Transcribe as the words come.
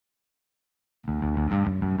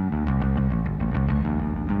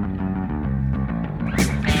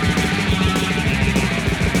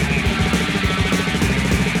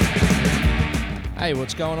Hey,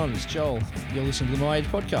 what's going on? It's Joel. You're listening to the My Age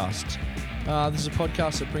Podcast. This is a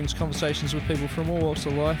podcast that brings conversations with people from all walks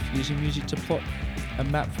of life using music to plot a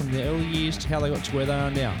map from their early years to how they got to where they are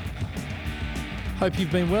now. Hope you've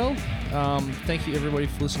been well. Thank you everybody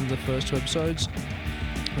for listening to the first two episodes.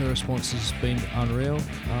 The response has been unreal.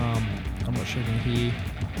 I'm not sure if you can hear,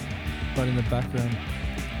 but in the background,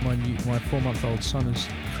 my 4-month-old son is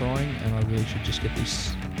crying, and I really should just get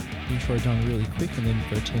this intro done really quick and then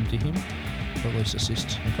go tend to him, or at least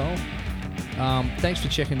assist Nicole. Thanks for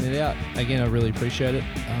checking it out. Again, I really appreciate it.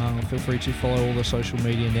 Feel free to follow all the social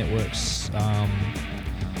media networks.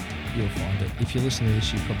 You'll find it. If you listen to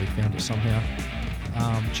this, you probably found it somehow.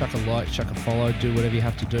 Chuck a like, chuck a follow, do whatever you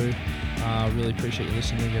have to do. Really appreciate you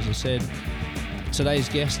listening, as I said. Today's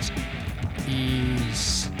guest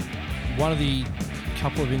is one of the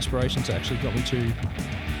couple of inspirations that actually got me to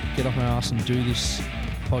get off my ass and do this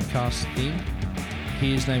podcast thing.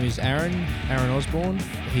 His name is Aaron Osbourne.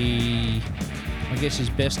 He, I guess, is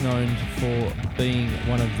best known for being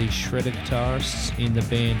one of the shredder guitarists in the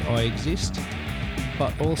band I Exist,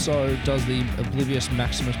 but also does the Oblivious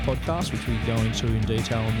Maximus podcast, which we go into in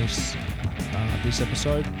detail in this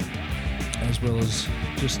episode, as well as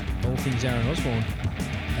just all things Aaron Osbourne.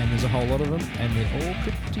 And there's a whole lot of them, and they're all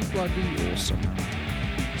pretty bloody awesome.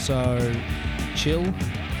 So, chill,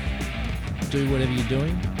 do whatever you're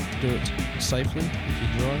doing, do it safely if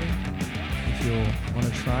you're driving, if you're on a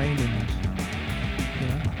train, and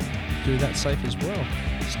do that safe as well.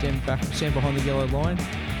 Stand behind the yellow line,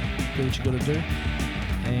 do what you got to do,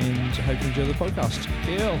 and I hope you enjoy the podcast.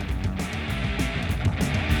 Kill.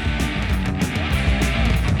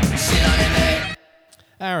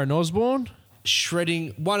 Aaron Osbourne,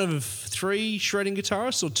 shredding, one of 3 shredding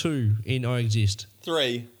guitarists, or 2 in I Exist?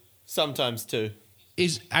 3, sometimes 2.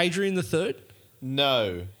 Is Adrian the 3rd?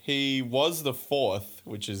 No, he was the 4th,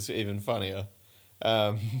 which is even funnier.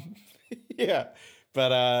 Yeah,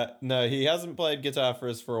 but no, he hasn't played guitar for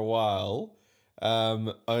us for a while,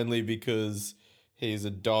 only because he's a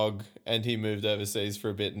dog and he moved overseas for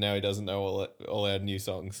a bit, and now he doesn't know all our new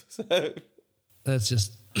songs. So that's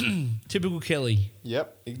just typical Kelly.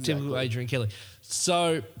 Yep, exactly. Typical Adrian Kelly.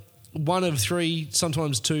 So, one of 3,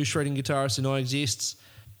 sometimes 2 shredding guitarists in I Exists.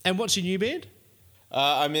 And what's your new band?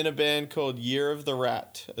 I'm in a band called Year of the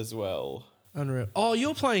Rat as well. Unreal. Oh,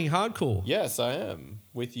 you're playing hardcore? Yes, I am,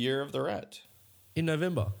 with Year of the Rat. In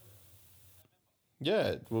November? Yeah,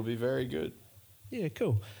 it will be very good. Yeah,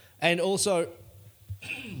 cool. And also,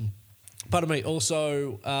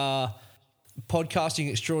 podcasting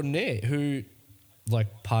extraordinaire, who,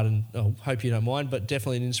 hope you don't mind, but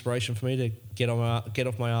definitely an inspiration for me to get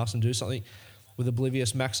off my ass and do something with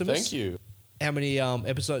Oblivious Maximus. Thank you. How many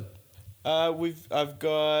episodes? I've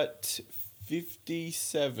got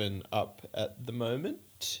 57 up at the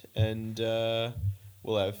moment, and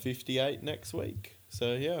we'll have 58 next week.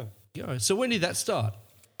 So yeah. So when did that start?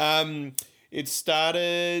 It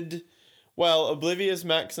started. Well, Oblivious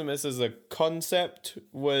Maximus as a concept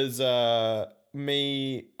was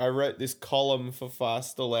me. I wrote this column for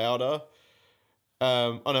Faster Louder.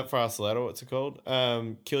 Not Faster Louder. What's it called?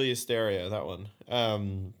 Kill Your Stereo. That one.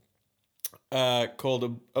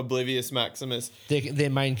 Called Oblivious Maximus. Their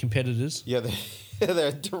main competitors. Yeah, they're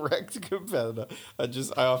a direct competitor.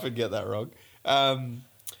 I often get that wrong. I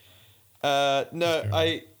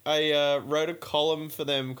wrote a column for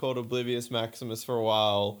them called Oblivious Maximus for a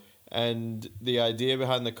while, and the idea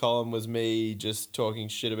behind the column was me just talking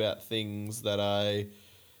shit about things that I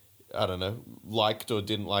don't know, liked or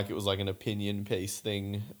didn't like. It was like an opinion piece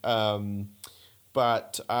thing.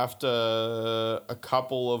 But after a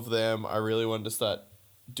couple of them, I really wanted to start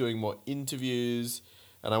doing more interviews,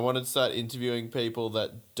 and I wanted to start interviewing people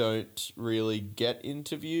that don't really get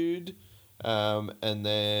interviewed. And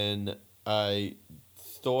then I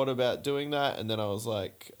thought about doing that, and then I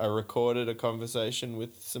recorded a conversation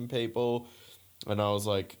with some people, and I was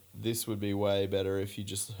like, this would be way better if you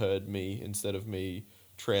just heard me instead of me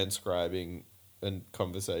transcribing a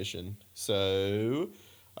conversation. So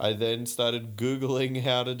I then started Googling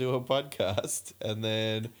how to do a podcast, and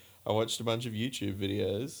then I watched a bunch of YouTube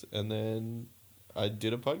videos, and then I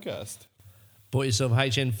did a podcast. Bought yourself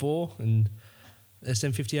HN4 and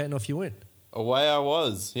SM58 and off you went. Away I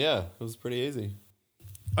was. Yeah, it was pretty easy.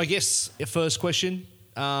 I guess your first question,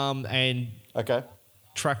 and okay,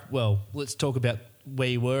 track. Well, let's talk about where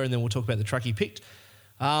you were, and then we'll talk about the track you picked.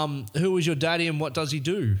 Who was your daddy, and what does he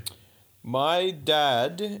do? My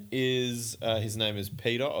dad is his name is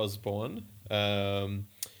Peter Osbourne.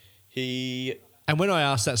 He. And when I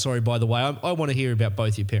asked that, sorry, by the way, I want to hear about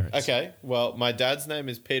both your parents. Okay, well, my dad's name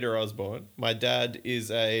is Peter Osbourne. My dad is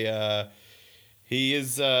the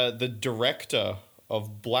director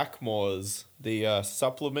of Blackmore's, the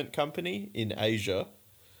supplement company in Asia.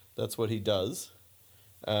 That's what he does.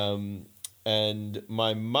 And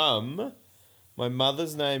my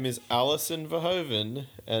mother's name is Alison Verhoeven,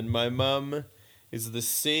 and my mum is the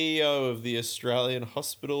CEO of the Australian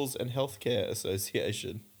Hospitals and Healthcare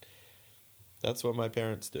Association. That's what my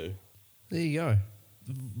parents do. There you go.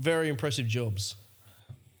 Very impressive jobs.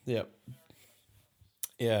 Yep.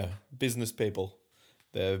 Yeah, business people.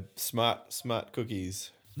 They're smart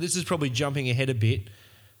cookies. This is probably jumping ahead a bit,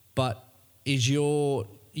 but is your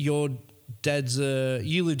dad's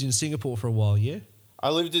you lived in Singapore for a while, yeah? I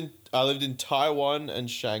lived in Taiwan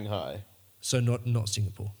and Shanghai. So not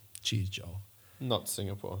Singapore. Cheers, Joel. Not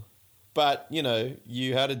Singapore. But,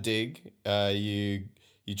 you had a dig. You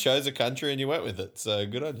chose a country and you went with it. So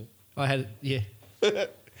good on you. I had it, yeah.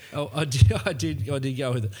 I did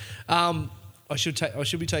go with it. I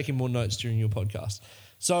should be taking more notes during your podcast.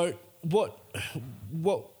 So what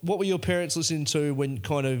were your parents listening to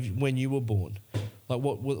when you were born? Like,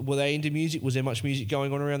 what were they into music? Was there much music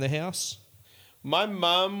going on around the house? My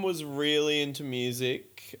mum was really into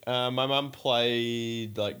music. My mum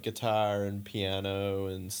played like guitar and piano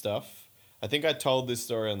and stuff. I think I told this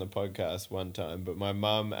story on the podcast one time, but my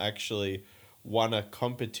mum actually won a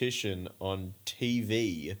competition on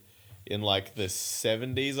TV in like the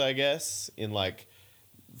 70s, I guess, in like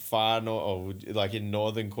in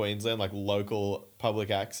northern Queensland, like local public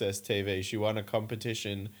access TV. She won a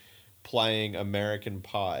competition playing American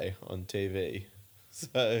Pie on TV.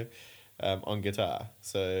 So on guitar.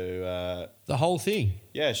 So the whole thing.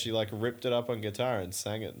 Yeah, she like ripped it up on guitar and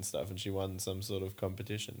sang it and stuff, and she won some sort of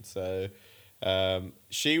competition. So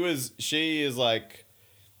she was the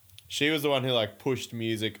one who like pushed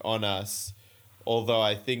music on us. Although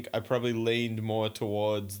I think I probably leaned more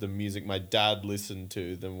towards the music my dad listened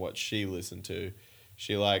to than what she listened to.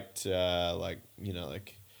 She liked I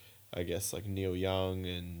guess like Neil Young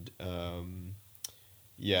and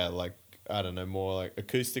I don't know, more like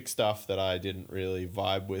acoustic stuff that I didn't really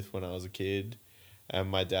vibe with when I was a kid. And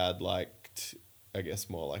my dad liked, I guess,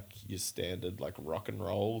 more like your standard like rock and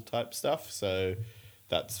roll type stuff. So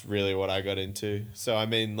that's really what I got into. So I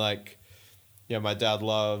mean, like, yeah, my dad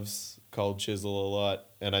loves Cold Chisel a lot,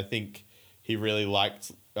 and I think he really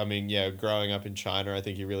liked, growing up in China, I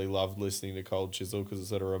think he really loved listening to Cold Chisel because it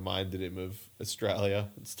sort of reminded him of Australia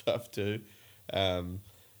and stuff too.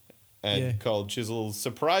 Cold Chisel,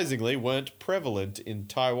 surprisingly, weren't prevalent in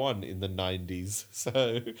Taiwan in the 90s,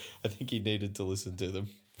 so I think he needed to listen to them.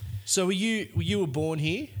 So you were born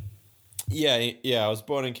here? Yeah, I was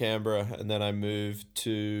born in Canberra, and then I moved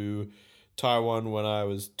to Taiwan when I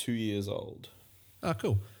was 2 years old. Oh,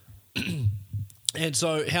 cool. And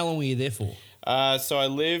so how long were you there for? So I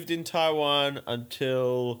lived in Taiwan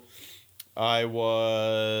until I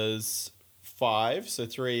was 5, so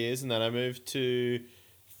 3 years, and then I moved to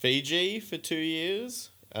Fiji for 2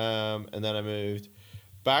 years, and then I moved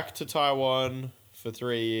back to Taiwan for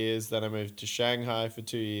 3 years, then I moved to Shanghai for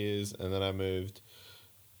 2 years, and then I moved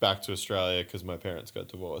back to Australia because my parents got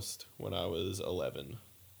divorced when I was 11.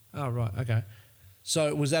 Oh, right, okay.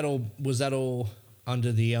 So was that all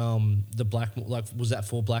under the Blackmore, like, was that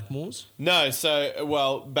for Blackmores? No, so,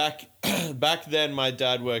 well, back then my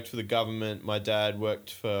dad worked for the government. My dad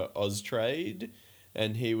worked for Austrade,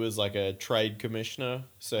 and he was like a trade commissioner.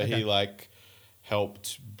 So okay. He like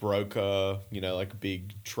helped broker, like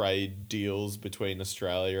big trade deals between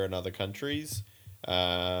Australia and other countries,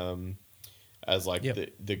 as like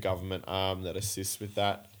the government arm that assists with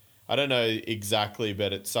that. I don't know exactly,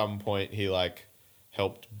 but at some point he like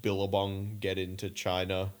helped Billabong get into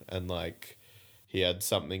China, and like he had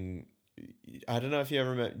something. I don't know if you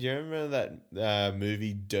ever remember. Do you remember that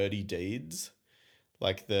movie Dirty Deeds?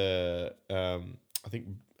 Like I think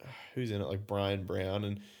who's in it? Like Brian Brown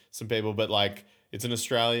and some people, but like it's an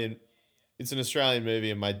Australian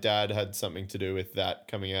movie, and my dad had something to do with that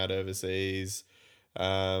coming out overseas.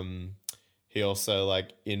 He also,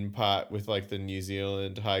 like, in part with like the New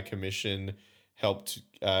Zealand High Commission, helped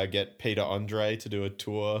get Peter Andre to do a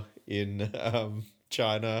tour in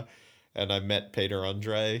China, and I met Peter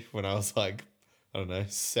Andre when I was like, I don't know,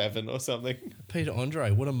 7 or something. Peter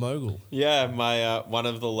Andre, what a mogul. Yeah, my one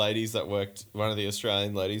of the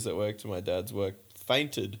Australian ladies that worked in my dad's work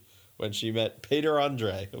fainted when she met Peter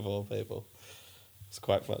Andre, of all people. It's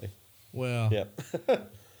quite funny. Wow. Yeah.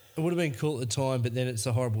 It would have been cool at the time, but then it's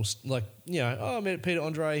a horrible, I met Peter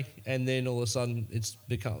Andre, and then all of a sudden it's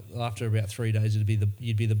become, after about 3 days, you'd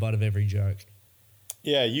be the butt of every joke.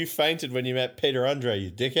 Yeah, you fainted when you met Peter Andre,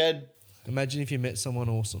 you dickhead. Imagine if you met someone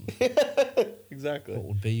awesome. Exactly. What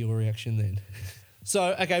would be your reaction then?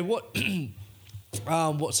 So, okay,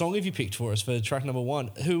 What song have you picked for us for track number 1?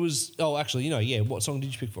 What song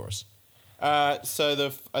did you pick for us? I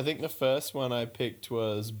think the first one I picked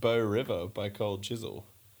was Bow River by Cold Chisel.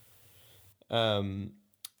 Cool.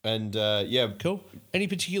 Any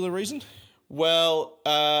particular reason? Well,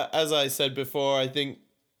 as I said before,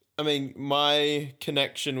 my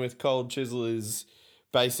connection with Cold Chisel is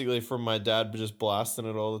basically from my dad just blasting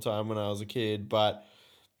it all the time when I was a kid. But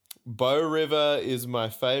Bow River is my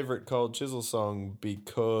favorite Cold Chisel song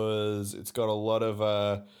because it's got a lot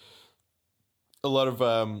of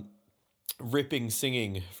ripping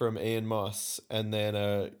singing from Ian Moss, and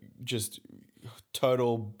then just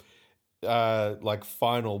total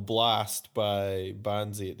final blast by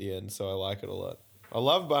Barnsey at the end. So I like it a lot. I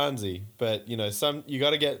love Barnsey, but you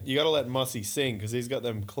gotta let Mossy sing because he's got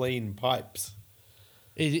them clean pipes.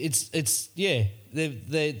 It's the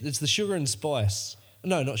sugar and spice.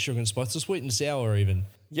 No, not sugar and spice. The sweet and sour even.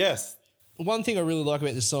 Yes. One thing I really like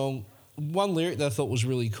about this song, one lyric that I thought was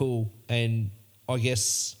really cool, and I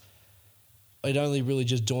guess it only really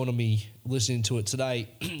just dawned on me listening to it today,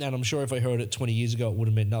 and I'm sure if I heard it 20 years ago it would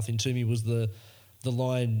have meant nothing to me, was the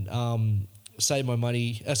line, the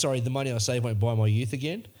money I save won't buy my youth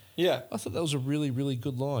again. Yeah. I thought that was a really, really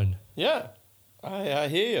good line. Yeah, I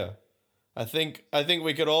hear you. I think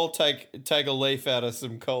we could all take a leaf out of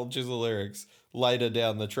some Cold Chisel lyrics later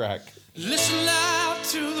down the track. Listen loud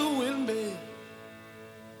to the wind, babe.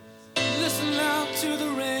 Listen loud to the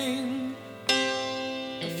rain.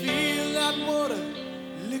 I feel that water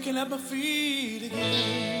licking at my feet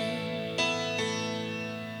again.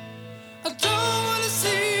 I don't wanna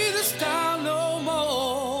see the sky no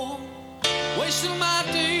more, wasting my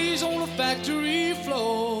days on the factory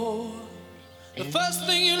floor. The first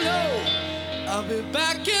thing you know, I'll be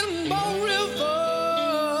back in Bow River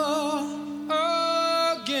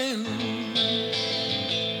again.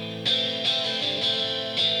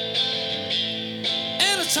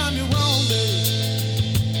 Anytime you're wrong, babe,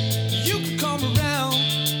 you can come around.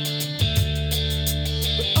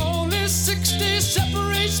 But only 6 days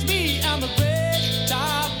separates me and the great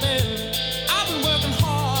top band. I've been working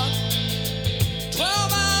hard,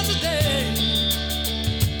 12 hours a day,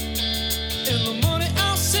 and the money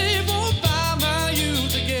I'll save won't buy my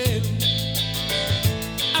youth again.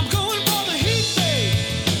 I'm going for the heat, babe,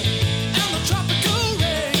 and the tropical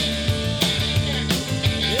rain.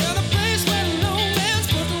 Yeah, the place where no man's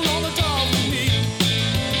putting on the dog with me.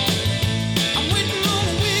 I'm waiting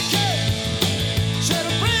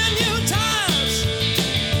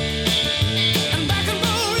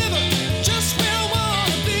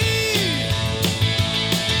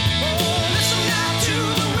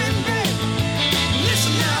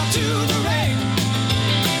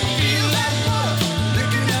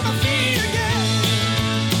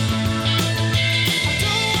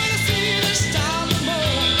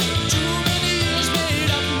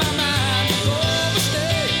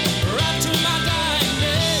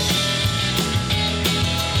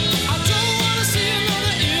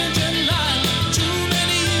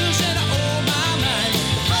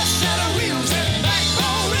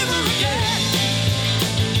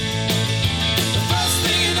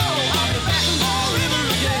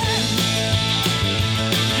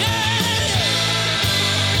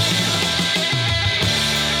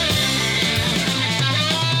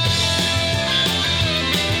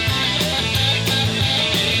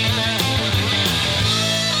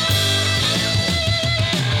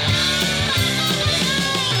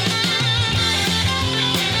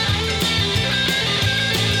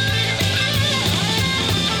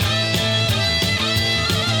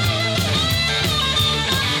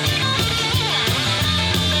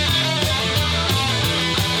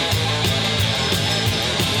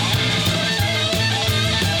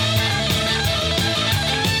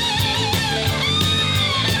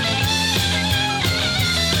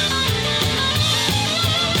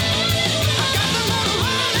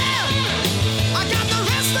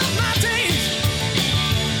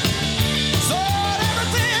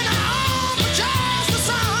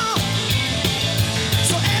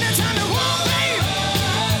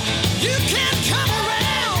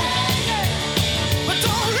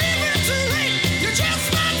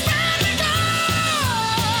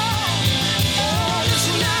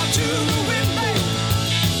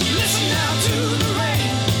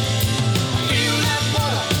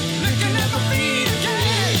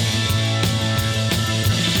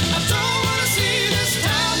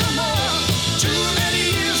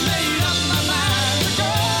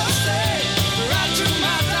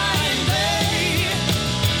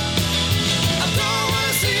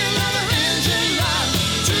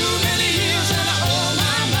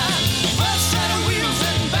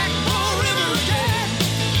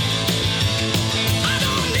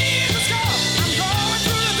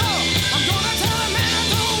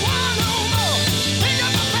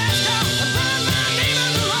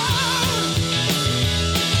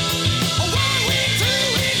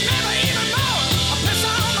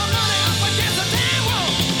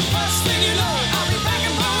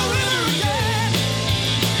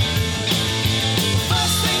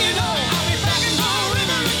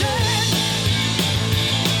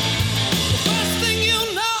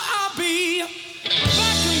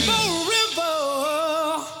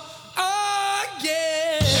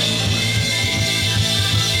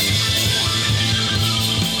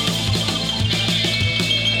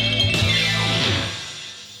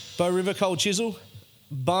Bow River, Cold Chisel.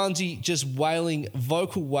 Barnsey just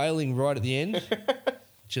vocal wailing right at the end.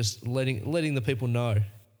 Just letting the people know.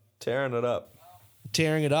 Tearing it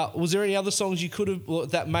up. Was there any other songs you could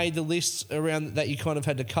have that made the list around that you kind of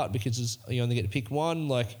had to cut because you only get to pick one,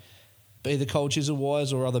 like either Cold Chisel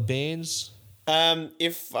wise or other bands?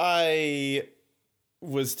 If I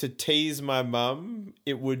was to tease my mum,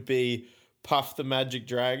 it would be Puff the Magic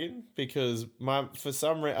Dragon, because for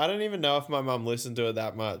some reason, I don't even know if my mum listened to it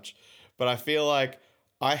that much, but I feel like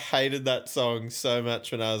I hated that song so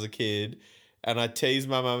much when I was a kid, and I tease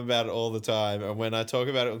my mum about it all the time. And when I talk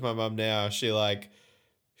about it with my mum now, she like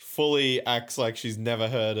fully acts like she's never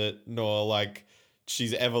heard it, nor like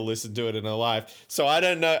she's ever listened to it in her life. So I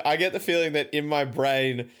don't know. I get the feeling that in my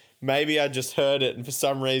brain, maybe I just heard it and for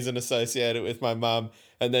some reason associate it with my mum.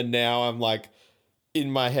 And then now I'm like, in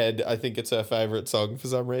my head, I think it's her favorite song for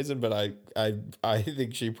some reason, but I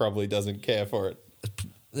think she probably doesn't care for it.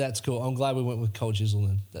 That's cool. I'm glad we went with Cold Chisel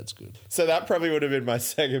then. That's good. So that probably would have been my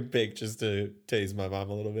second pick, just to tease my mum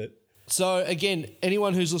a little bit. So again,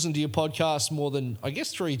 anyone who's listened to your podcast more than, I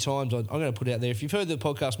guess, 3 times, I'm going to put it out there. If you've heard the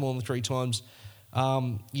podcast more than 3 times,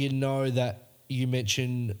 you know that you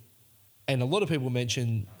mention, and a lot of people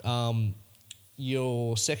mention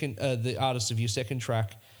your second, the artist of your second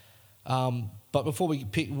track. But before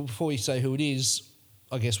we say who it is,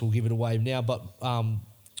 I guess we'll give it away now. But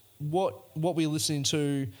what were you listening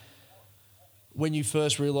to when you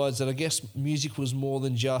first realised that, I guess, music was more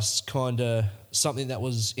than just kind of something that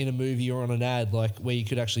was in a movie or on an ad, like where you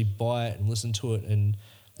could actually buy it and listen to it, and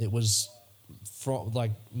it was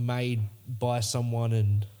made by someone,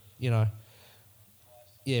 and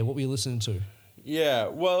what were you listening to? Yeah,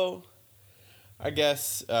 well, I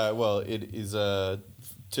guess it is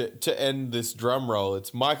to end this drum roll,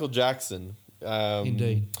 it's Michael Jackson.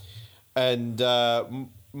 Indeed. And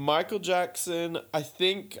Michael Jackson, I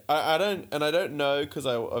think, I don't know because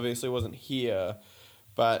I obviously wasn't here,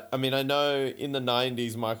 but I mean, I know in the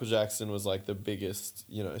 90s Michael Jackson was like the biggest,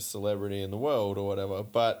 celebrity in the world or whatever,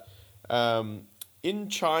 but in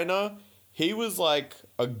China, he was like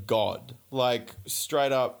a god, like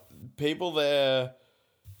straight up. People there,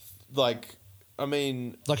 like, I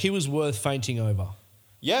mean... Like he was worth fainting over.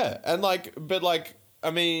 Yeah, and I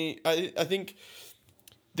think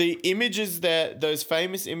the images those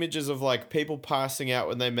famous images of like people passing out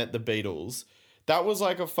when they met the Beatles, that was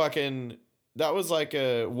like a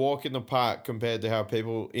walk in the park compared to how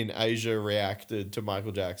people in Asia reacted to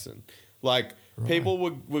Michael Jackson. Like, right. People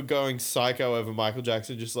were going psycho over Michael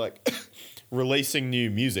Jackson, just like releasing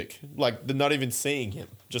new music. Like, they're not even seeing him.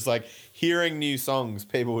 Just like hearing new songs,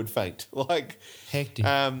 people would faint. Like, hectic.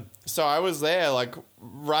 So I was there like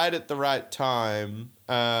right at the right time.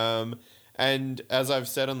 And as I've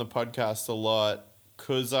said on the podcast a lot,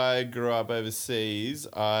 because I grew up overseas,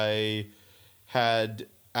 I had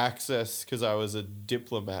access, because I was a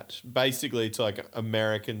diplomat, basically to like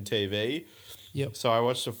American TV. Yep. So I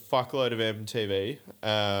watched a fuckload of MTV.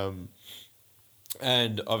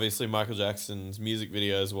 And obviously Michael Jackson's music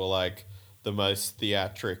videos were like the most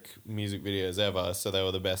theatric music videos ever, so they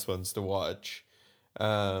were the best ones to watch.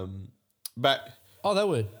 But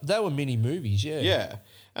they were mini movies, yeah. Yeah.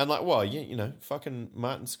 And like, fucking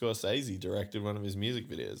Martin Scorsese directed one of his music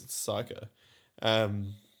videos. It's psycho.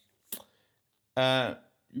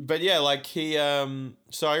 But yeah, like he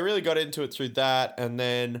so I really got into it through that, and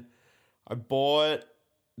then I bought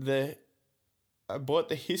the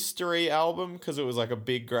History album because it was like a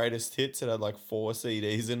big greatest hits. It had like 4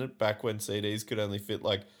 CDs in it back when CDs could only fit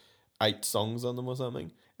like 8 songs on them or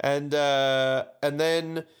something. And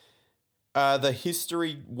then the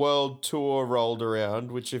History World Tour rolled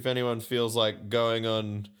around, which if anyone feels like going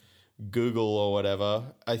on Google or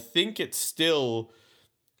whatever, I think it still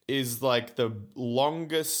is like the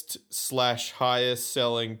longest / highest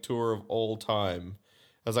selling tour of all time.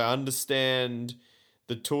 As I understand,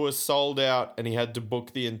 the tour sold out and he had to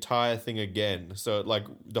book the entire thing again. So like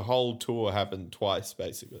the whole tour happened twice,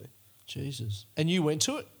 basically. Jesus. And you went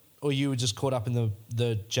to it? Or you were just caught up in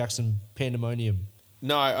the Jackson pandemonium?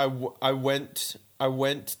 No, I went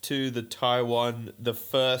to the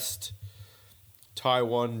first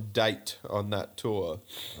Taiwan date on that tour.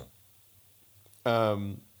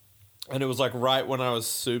 And it was like right when I was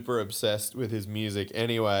super obsessed with his music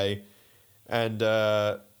anyway. And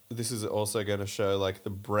this is also going to show like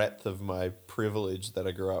the breadth of my privilege that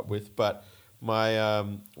I grew up with. But my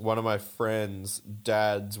one of my friends'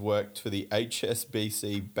 dads worked for the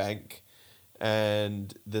HSBC Bank,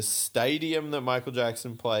 and the stadium that Michael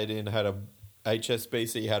Jackson played in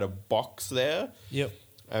HSBC had a box there. Yep.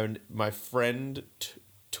 And my friend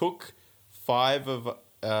took 5 of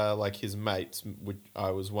like his mates, which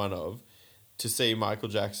I was one of, to see Michael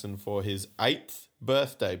Jackson for his 8th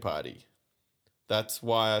birthday party. That's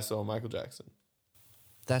why I saw Michael Jackson.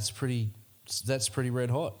 That's pretty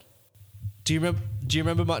red hot. Do you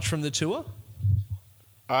remember much from the tour?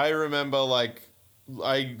 I remember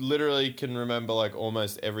I literally can remember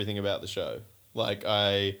almost everything about the show.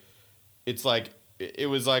 It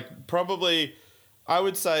was probably, I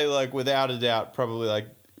would say without a doubt, probably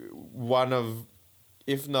one of,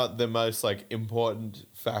 if not the most important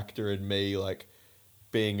factor in me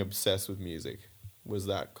being obsessed with music was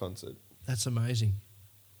that concert. That's amazing.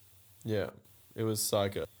 Yeah, it was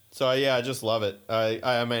psycho. So yeah, I just love it.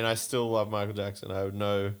 I mean, I still love Michael Jackson. I would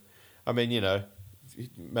know, I mean,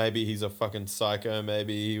 maybe he's a fucking psycho.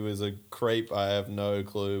 Maybe he was a creep. I have no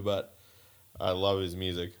clue, but I love his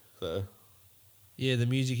music. So yeah, the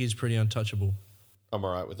music is pretty untouchable. I'm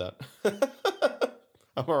all right with that.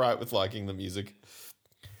 I'm all right with liking the music.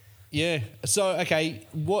 Yeah. So, okay,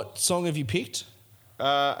 what song have you picked?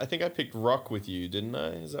 I think I picked Rock With You, didn't I?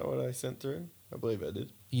 Is that what I sent through? I believe I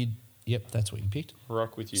did. Yep, that's what you picked.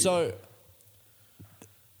 Rock With You. So,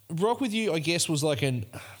 Rock With You, I guess, was I'm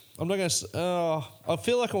not going to... I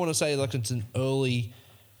feel like I want to say it's an early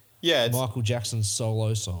Michael Jackson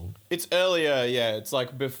solo song. It's earlier, yeah. It's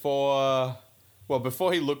before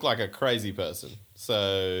he looked like a crazy person.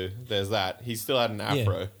 So there's that. He still had an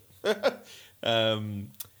afro.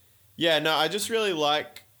 Yeah. No, I just really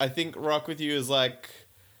I think Rock With You is I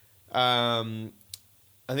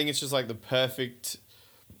think it's just the perfect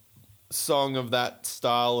song of that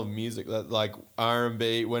style of music, that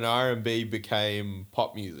R&B, when R&B became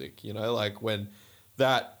pop music, when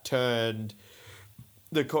that turned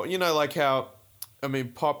how, I mean,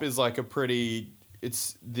 pop is a pretty,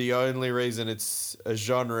 it's the only reason it's a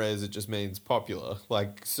genre is it just means popular.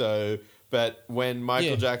 But when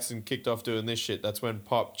Michael Jackson kicked off doing this shit, that's when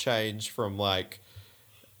pop changed from white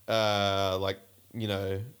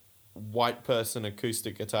person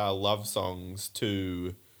acoustic guitar love songs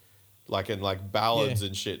to ballads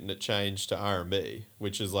and shit, and it changed to R&B,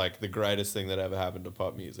 which is the greatest thing that ever happened to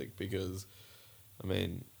pop music, because I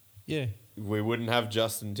mean, we wouldn't have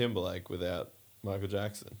Justin Timberlake without Michael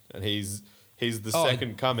Jackson, and he's the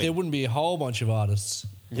second coming. There wouldn't be a whole bunch of artists.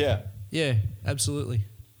 Yeah. Yeah, absolutely.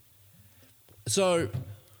 So,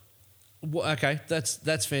 okay,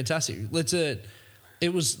 that's fantastic.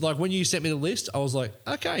 It was when you sent me the list, I was like,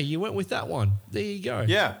 okay, you went with that one. There you go.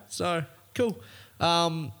 Yeah. So, cool.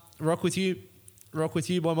 Rock With You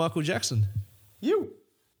by Michael Jackson. You.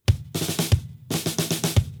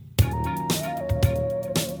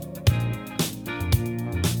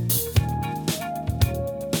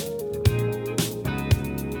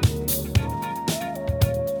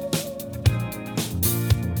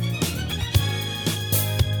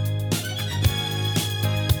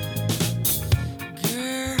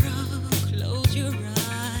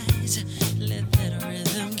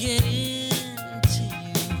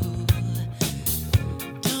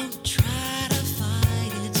 Don't try to find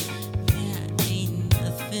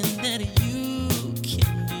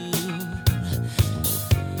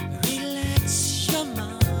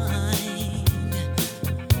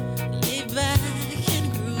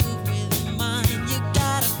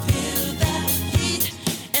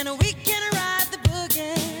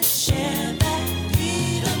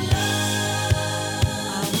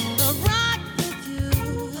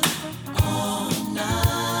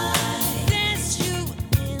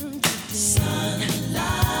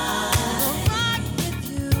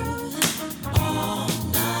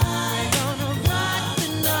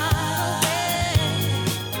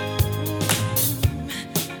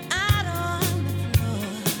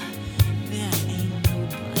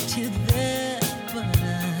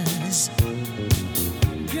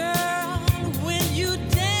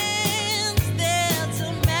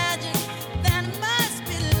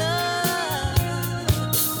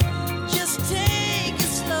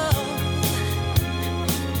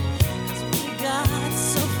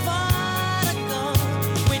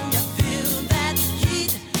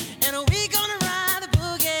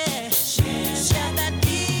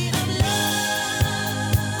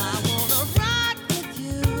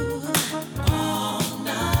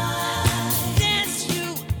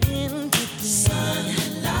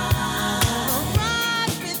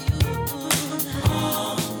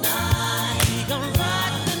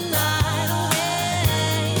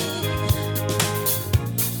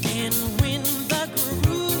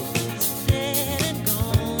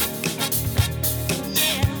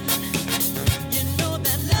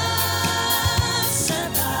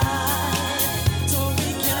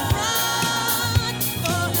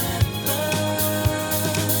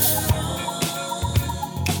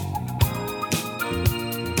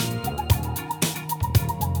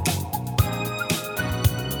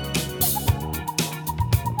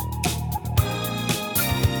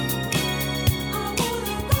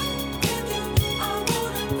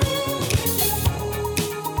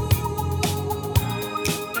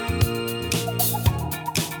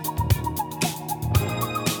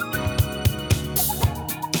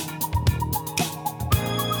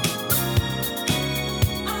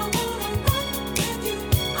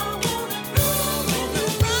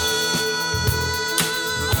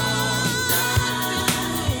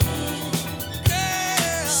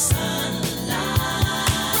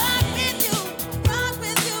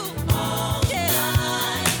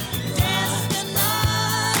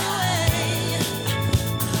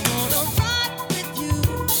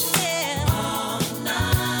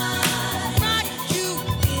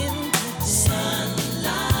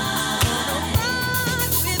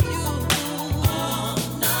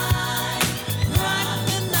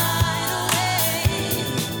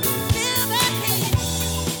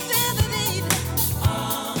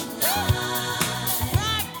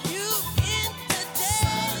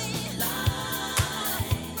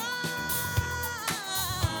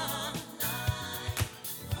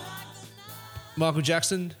Michael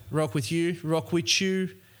Jackson, Rock With You, Rock With You.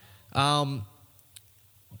 What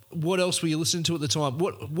else were you listening to at the time?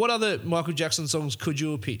 What other Michael Jackson songs could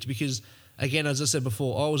you have picked? Because, again, as I said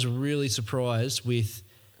before, I was really surprised with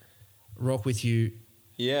Rock With You.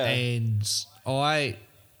 Yeah. And I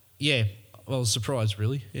was surprised,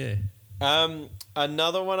 really. Yeah.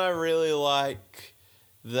 Another one I really like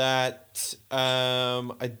that I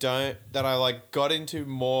got into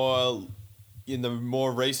more in the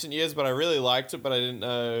more recent years, but I really liked it, but I didn't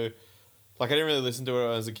know, I didn't really listen to it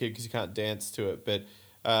when I was a kid because you can't dance to it, but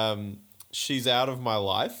She's Out of My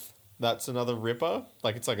Life. That's another ripper.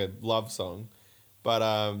 It's like a love song. But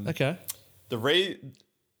okay. The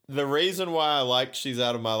reason why I like She's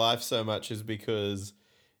Out of My Life so much is because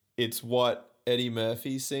it's what Eddie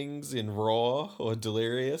Murphy sings in Raw or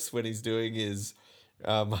Delirious when he's doing his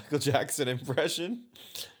Michael Jackson impression.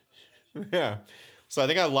 Yeah. So I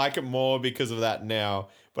think I like it more because of that now.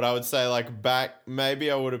 But I would say back, maybe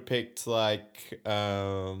I would have picked I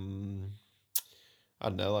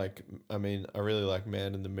don't know, I really like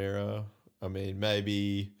Man in the Mirror.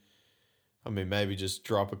 Maybe just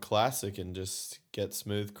drop a classic and just get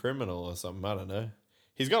Smooth Criminal or something. I don't know.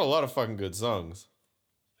 He's got a lot of fucking good songs.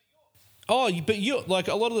 Oh, but you a lot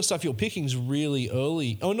of the stuff you're picking is really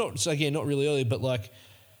early. Oh, not really early, but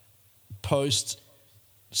post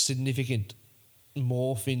significant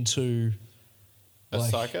morph into a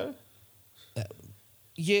psycho.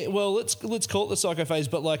 Yeah, well, let's call it the psycho phase.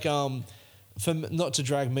 But for not to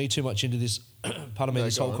drag me too much into this part of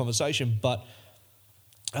this whole conversation, but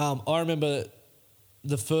I remember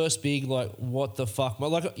the first big what the fuck,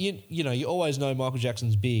 you always know Michael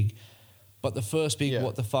Jackson's big. But the first big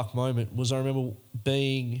what the fuck moment was I remember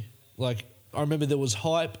being I remember there was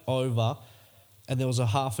hype over and there was a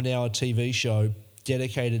half an hour TV show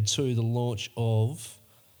dedicated to the launch of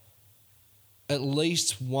at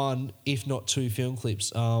least one, if not two film clips,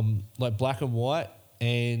 Black and White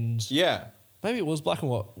and... Yeah. Maybe it was Black and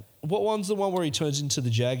White. What one's the one where he turns into the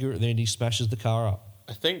Jaguar and then he smashes the car up?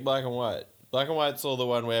 I think Black and White. Black and White's all the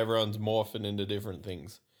one where everyone's morphing into different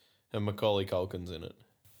things and Macaulay Culkin's in it.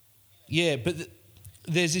 Yeah, but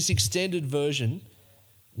there's this extended version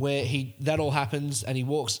where that all happens and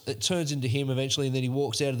it turns into him eventually and then he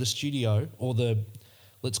walks out of the studio or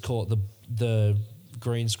let's call it the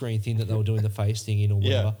green screen thing that they were doing the face thing in or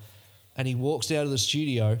whatever. Yeah. And he walks out of the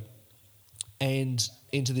studio and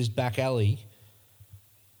into this back alley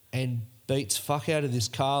and beats fuck out of this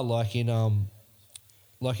car like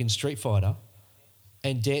in Street Fighter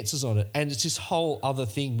and dances on it. And it's this whole other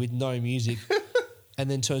thing with no music. And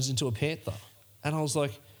then turns into a panther. And I was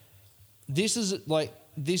like, this is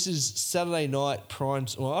Saturday night prime.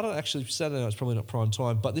 Well, Saturday night's probably not prime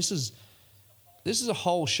time, but this is a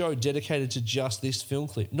whole show dedicated to just this film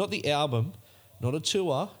clip. Not the album, not a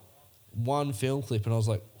tour, one film clip. And I was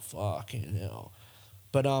like, fucking hell.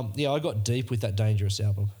 But I got deep with that Dangerous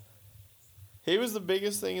album. He was the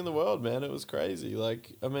biggest thing in the world, man. It was crazy. Yeah.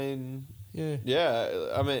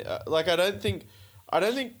 I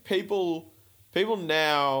don't think people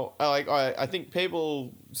now, I think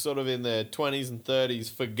people sort of in their 20s and 30s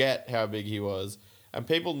forget how big he was. And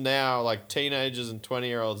people now, teenagers and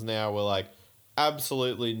 20-year-olds now will,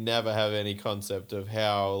 absolutely never have any concept of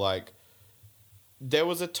how, there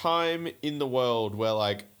was a time in the world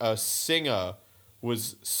where, a singer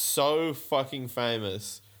was so fucking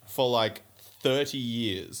famous for, 30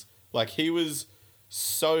 years. He was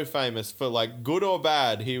so famous for, good or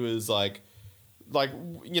bad. He was,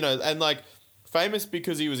 famous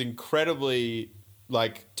because he was incredibly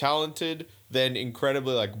talented, then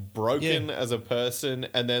incredibly broken as a person,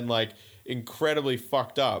 and then incredibly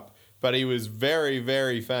fucked up. But he was very,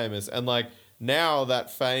 very famous. And now that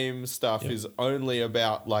fame stuff is only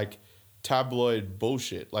about tabloid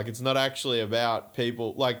bullshit. It's not actually about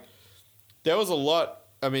people. There was a lot.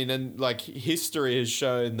 I mean, and history has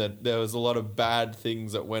shown that there was a lot of bad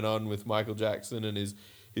things that went on with Michael Jackson and his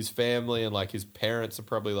family, and his parents are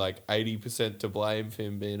probably 80% to blame for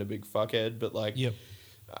him being a big fuckhead. But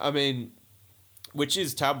I mean, which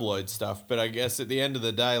is tabloid stuff. But I guess at the end of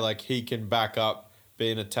the day, he can back up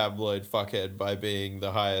being a tabloid fuckhead by being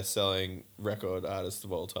the highest selling record artist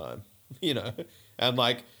of all time, and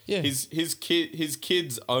his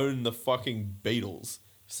kids own the fucking Beatles.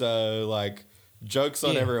 So jokes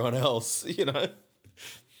on everyone else,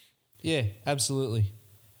 Yeah, absolutely.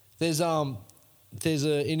 There's an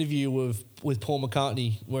interview with Paul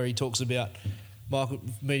McCartney where he talks about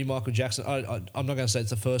meeting Michael Jackson. I'm not going to say it's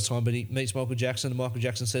the first time, but he meets Michael Jackson and Michael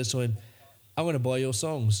Jackson says to him, I'm going to buy your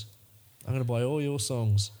songs. I'm going to buy all your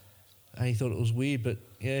songs. And he thought it was weird, but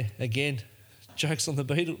again, jokes on the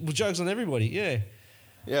Beatles, jokes on everybody,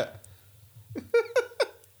 Yeah.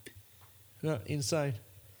 No, insane.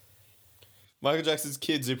 Michael Jackson's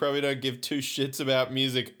kids who probably don't give two shits about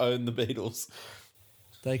music own the Beatles.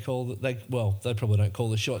 They probably don't call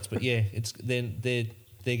the shots, but yeah, it's then they're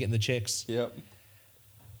getting the checks. Yep.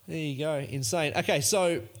 There you go. Insane. Okay,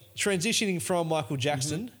 so transitioning from Michael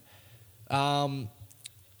Jackson,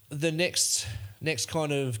 the next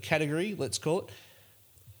kind of category, let's call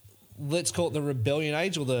it the rebellion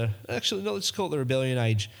age, let's call it the rebellion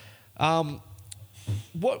age.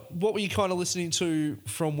 What were you kind of listening to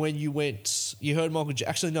from when you heard Michael Jackson?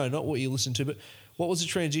 Actually, no, not what you listened to, but what was the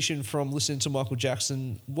transition from listening to Michael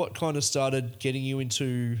Jackson? What kind of started getting you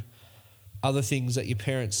into other things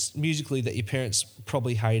musically that your parents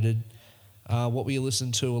probably hated? What were you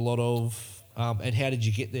listening to a lot of, and how did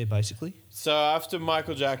you get there, basically? So after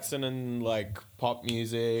Michael Jackson and like pop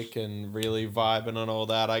music and really vibing and all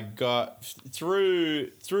that, I got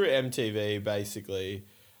through MTV basically.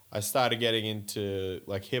 I started getting into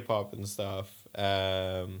like hip hop and stuff,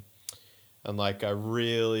 and like I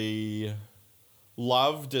really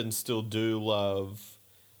loved and still do love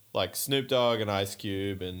like Snoop Dogg and Ice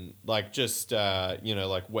Cube and like just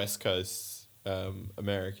like West Coast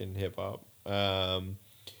American hip hop,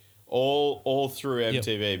 all through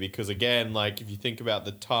MTV. Because again, like if you think about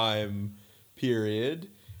the time period,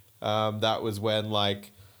 that was when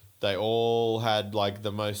like they all had like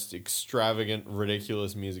the most extravagant,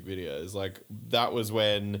 ridiculous music videos. Like that was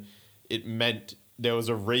when it meant there was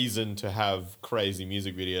a reason to have crazy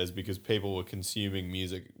music videos, because people were consuming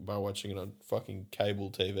music by watching it on fucking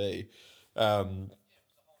cable TV.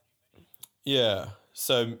 Yeah.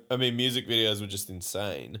 So, I mean, music videos were just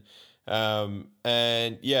insane.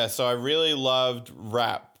 And yeah, so I really loved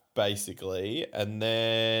rap basically. And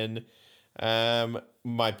then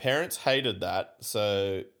my parents hated that.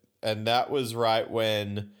 So, and that was right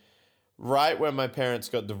when my parents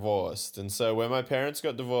got divorced. And so when my parents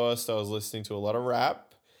got divorced, I was listening to a lot of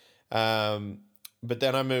rap. But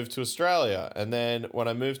then I moved to Australia. And then when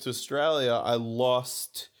I moved to Australia, I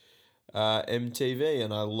lost MTV,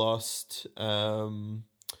 and I lost, the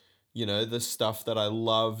stuff that I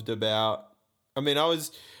loved about. I mean, I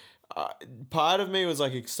was... part of me was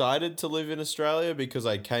like excited to live in Australia because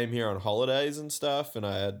I came here on holidays and stuff, and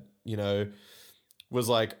I had, was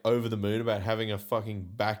like over the moon about having a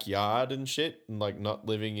fucking backyard and shit, and like not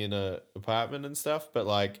living in a apartment and stuff. But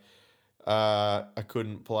like, I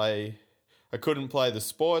couldn't play the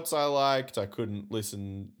sports I liked. I couldn't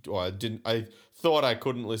listen, or I thought I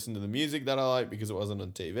couldn't listen to the music that I liked because it wasn't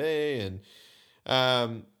on TV.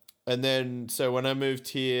 And then, so when I moved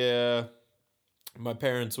here, my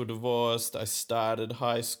parents were divorced. I started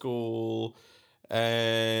high school,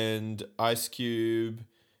 and Ice Cube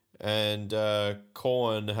and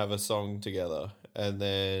Korn have a song together, and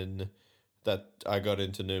then that I got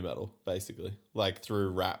into nu metal basically, like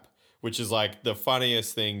through rap, which is like the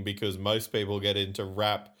funniest thing because most people get into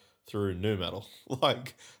rap through nu metal.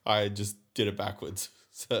 Like I just did it backwards.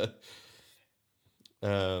 So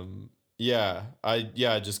I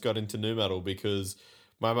just got into nu metal because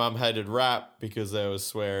my mum hated rap because there was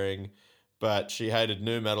swearing, but she hated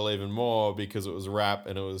nu metal even more because it was rap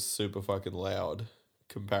and it was super fucking loud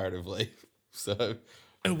comparatively. So,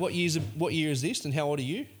 and what year is this, and how old are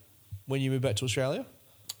you when you moved back to Australia?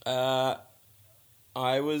 I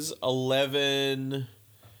was 11,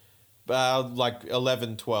 like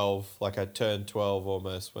 11, 12. Like I turned 12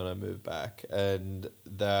 almost when I moved back, and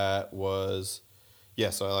that was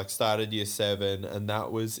so I like started year 7, and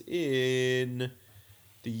that was in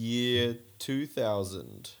the year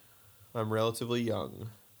 2000. I'm relatively young.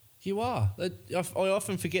 You are. I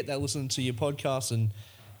often forget that listening to your podcast and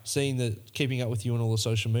seeing that, keeping up with you on all the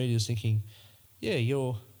social medias, thinking, yeah,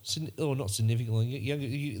 you're not significantly younger.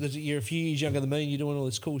 You're a few years younger than me, and you're doing all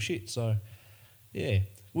this cool shit. So, yeah,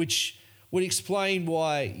 which would explain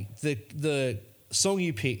why the song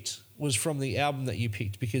you picked was from the album that you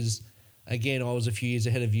picked, because, again, I was a few years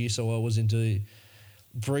ahead of you, so I was into...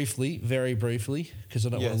 very briefly, because I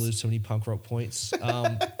don't want to lose so many punk rock points.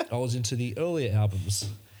 I was into the earlier albums.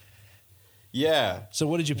 Yeah. So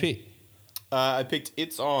what did you pick? I picked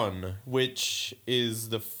It's On, which is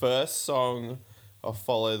the first song of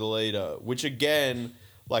Follow the Leader, which again,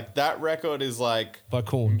 like that record is like... By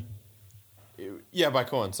Korn. Yeah, by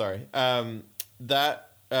Korn, sorry. That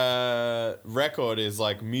record is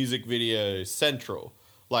like music video central.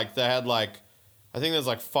 Like they had like... I think there's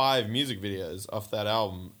like 5 music videos off that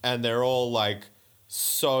album, and they're all like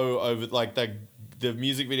so over. Like the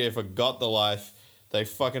music video for Got the Life, they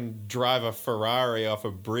fucking drive a Ferrari off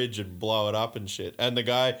a bridge and blow it up and shit. And the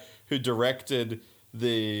guy who directed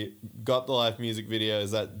the Got the Life music video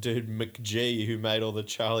is that dude McG, who made all the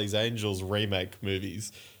Charlie's Angels remake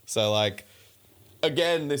movies. So like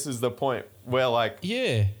again, this is the point where like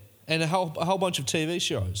Yeah, and a whole bunch of TV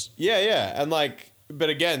shows. yeah, and like, but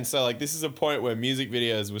again, so like this is a point where music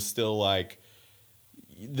videos was still like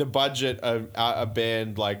the budget a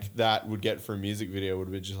band like that would get for a music video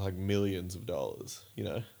would be just like millions of dollars, you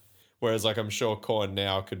know. Whereas like I'm sure Korn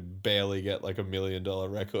now could barely get like $1 million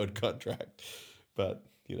record contract, but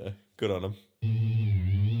you know, good on them.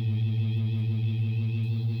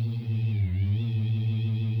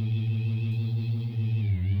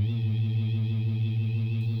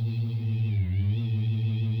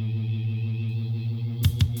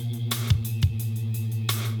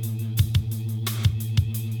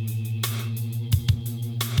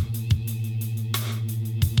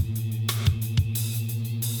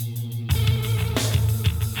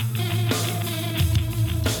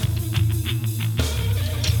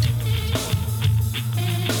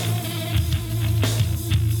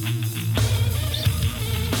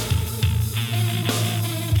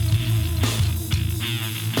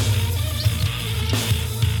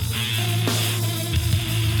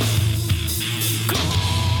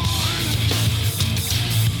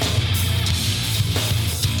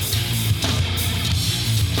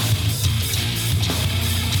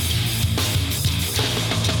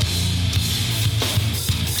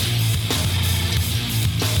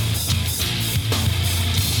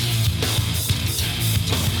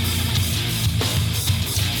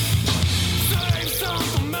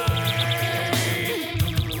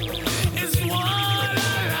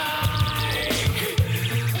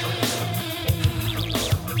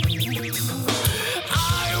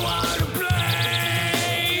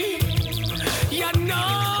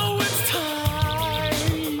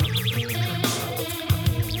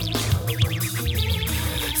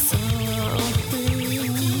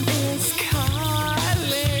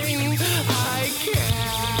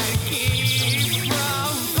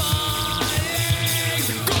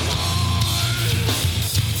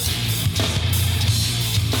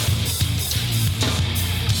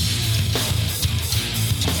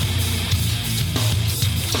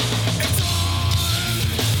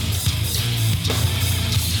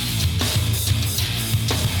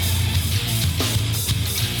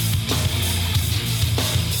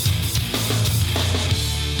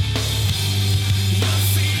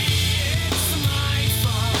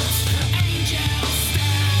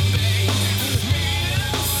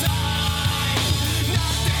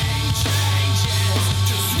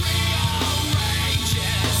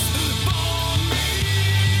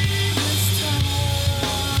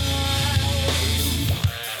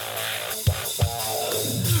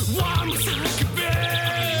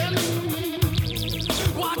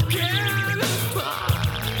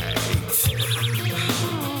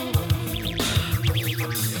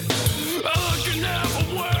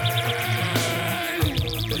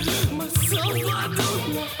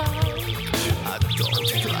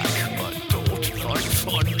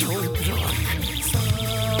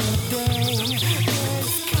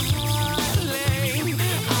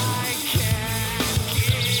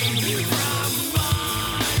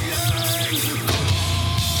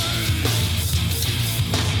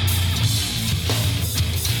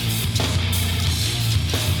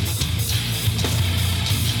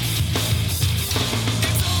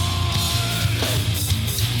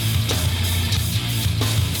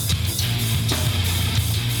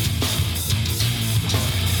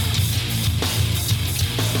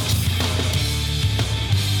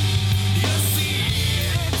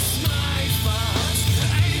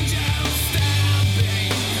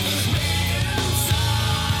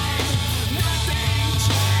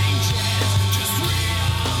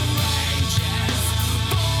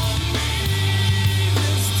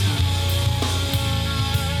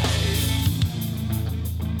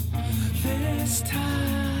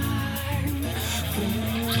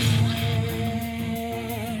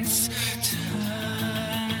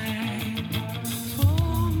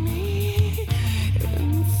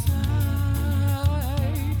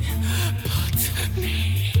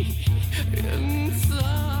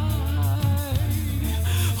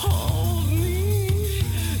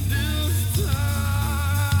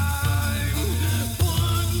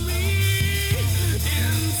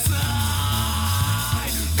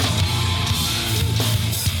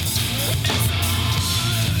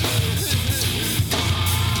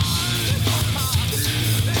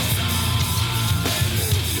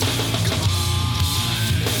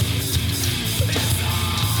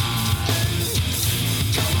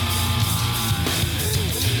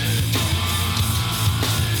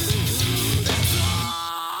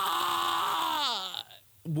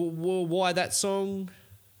 Why that song?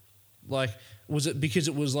 Like, was it because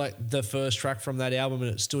it was like the first track from that album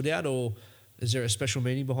and it stood out, or Is there a special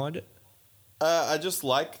meaning behind it? I just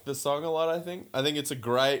like the song a lot, I think. I think it's a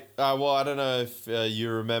great... well, I don't know if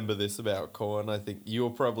you remember this about Korn. I think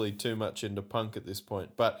you're probably too much into punk at this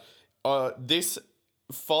point. But this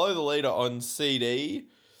Follow the Leader on CD,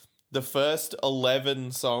 the first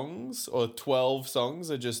 11 songs or 12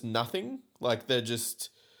 songs are just nothing. Like, they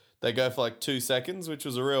go for like 2 seconds, which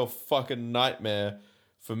was a real fucking nightmare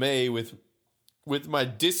for me with my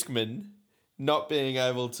Discman not being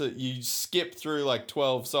able to... You skip through like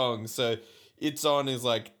 12 songs, so... It's on is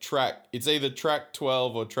like it's either track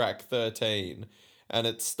 12 or track 13. And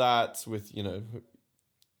it starts with,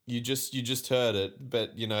 you just heard it,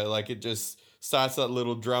 but like it just starts that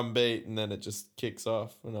little drum beat and then it just kicks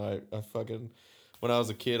off. And I fucking, when I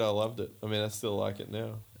was a kid, I loved it. I mean, I still like it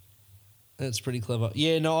now. That's pretty clever.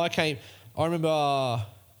 Yeah, no, I remember,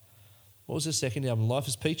 what was the second album? Life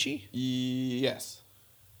is Peachy? Yes.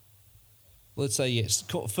 Let's say yes.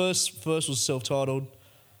 First was self-titled.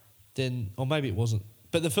 Then, or maybe it wasn't.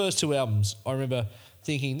 But the first 2 albums, I remember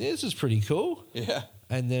thinking, this is pretty cool. Yeah.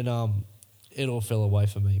 And then it all fell away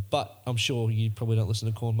for me. But I'm sure you probably don't listen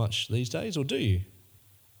to Korn much these days, or do you?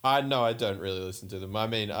 No, I don't really listen to them. I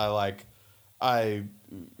mean, and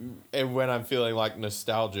when I'm feeling like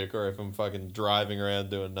nostalgic or if I'm fucking driving around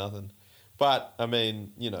doing nothing. But, I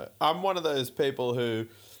mean, I'm one of those people who...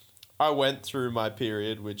 I went through my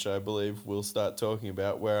period, which I believe we'll start talking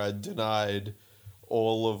about, where I denied...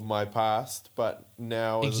 all of my past, but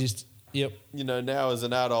now now as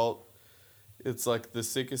an adult, it's like the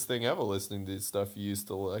sickest thing ever listening to stuff you used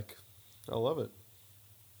to like. I love it.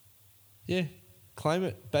 Yeah, claim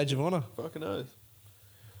it, badge of honor. Fucking oath.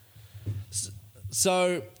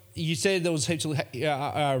 So you said there was heaps of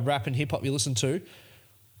rap and hip hop you listened to.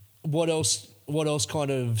 What else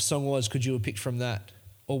kind of song-wise could you have picked from that,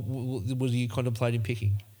 or was you contemplating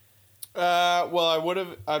picking?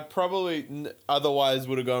 Well, I probably otherwise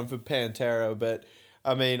would have gone for Pantera, but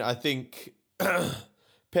I mean, I think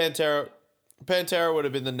Pantera would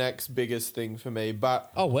have been the next biggest thing for me,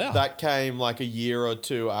 but oh wow, that came like a year or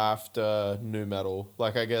 2 after nu metal.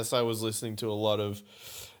 Like, I guess I was listening to a lot of,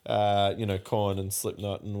 Korn and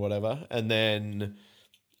Slipknot and whatever, and then,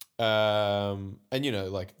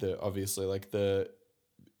 like the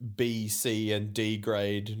B, C, and D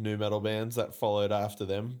grade nu metal bands that followed after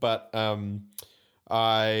them. But and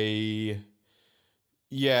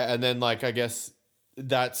then like I guess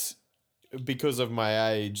that's because of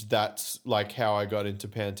my age, that's like how I got into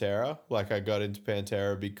Pantera. Like I got into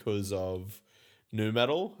Pantera because of nu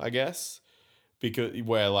metal, I guess. Because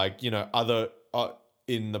where like, other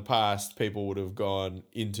in the past people would have gone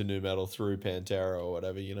into nu metal through Pantera or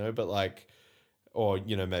whatever, but like, or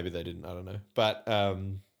maybe they didn't, I don't know. But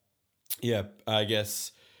yeah, I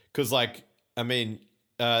guess because like, I mean,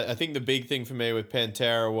 I think the big thing for me with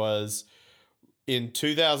Pantera was in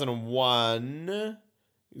 2001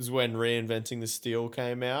 is when Reinventing the Steel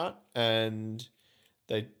came out, and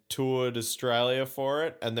they toured Australia for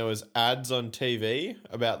it, and there was ads on TV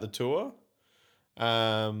about the tour.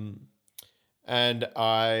 And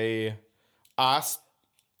I asked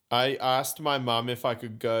my mum if I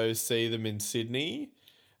could go see them in Sydney.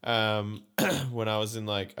 When I was in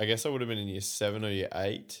like, I guess I would have been in year 7 or year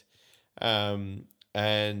 8.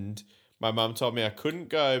 And my mum told me I couldn't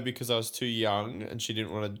go because I was too young and she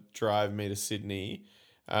didn't want to drive me to Sydney.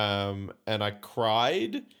 And I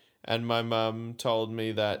cried, and my mum told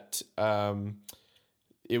me that,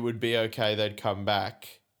 it would be okay. They'd come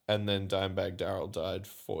back. And then Dimebag Darrell died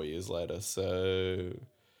 4 years later. So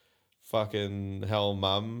fucking hell,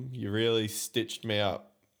 mum, you really stitched me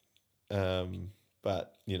up.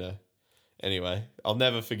 But, anyway, I'll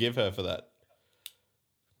never forgive her for that.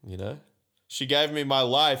 She gave me my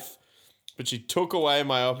life, but she took away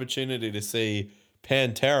my opportunity to see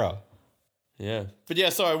Pantera. Yeah. But yeah,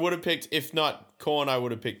 so I would have picked, if not Korn, I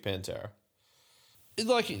would have picked Pantera.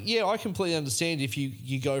 Like, yeah, I completely understand if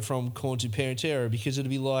you go from Korn to Pantera, because it'd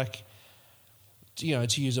be like,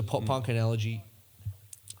 to use a pop punk analogy,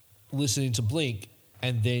 listening to Blink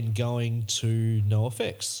and then going to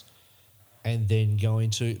NoFX. And then going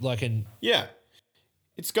to like yeah,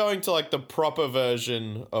 it's going to like the proper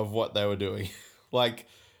version of what they were doing. Like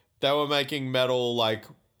they were making metal like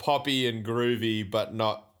poppy and groovy, but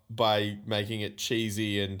not by making it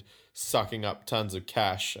cheesy and sucking up tons of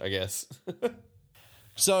cash, I guess.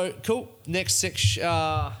 So cool. Next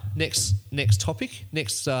topic,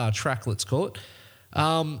 next track. Let's call it.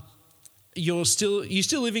 You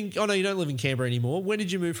still living? Oh no, you don't live in Canberra anymore. When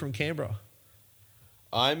did you move from Canberra?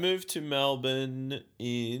 I moved to Melbourne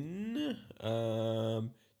in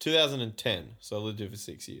 2010, so I lived here for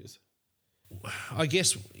 6 years. I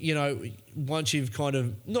guess, once you've kind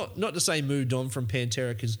of, not to say moved on from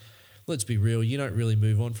Pantera, because let's be real, you don't really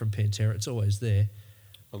move on from Pantera. It's always there.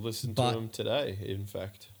 I listened to them today, in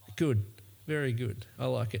fact. Good. Very good. I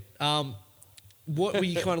like it. What were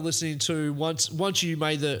you kind of listening to once you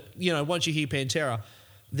made once you hear Pantera,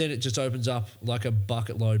 then it just opens up like a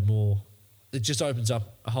bucket load more. It just opens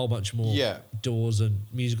up a whole bunch more doors and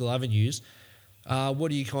musical avenues. What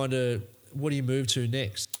do you move to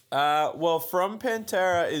next? Well, from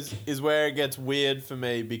Pantera is where it gets weird for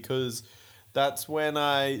me, because that's when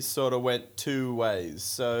I sort of went two ways.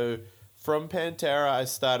 So from Pantera, I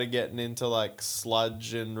started getting into like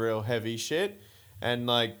sludge and real heavy shit, and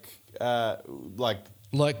before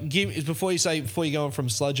you go on from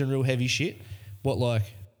sludge and real heavy shit, what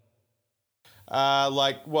like?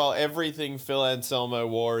 Everything Phil Anselmo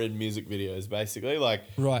wore in music videos, basically, like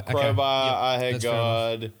right, okay. Crowbar, yep, I Hate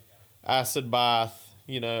God, Acid Bath,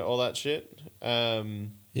 all that shit.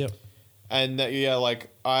 Yep. And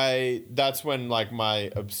that's when like my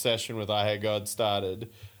obsession with I Hate God started.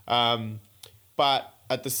 But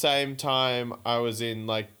at the same time, I was in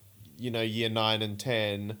year 9 and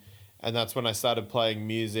 10, and that's when I started playing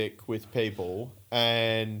music with people,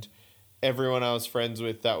 and everyone I was friends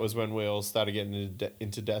with, that was when we all started getting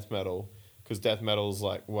into death metal, because death metal's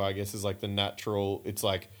I guess is like the natural. It's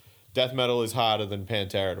like death metal is harder than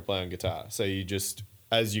Pantera to play on guitar. So you just,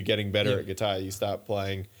 as you're getting better at guitar, you start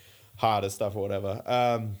playing harder stuff or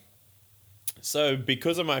whatever. So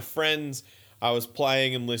because of my friends, I was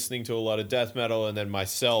playing and listening to a lot of death metal, and then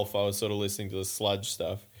myself, I was sort of listening to the sludge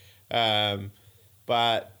stuff.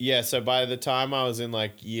 But yeah, so by the time I was in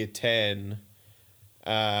like year 10,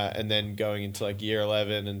 and then going into like year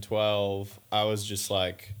 11 and 12, I was just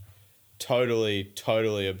like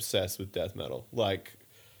totally obsessed with death metal. Like,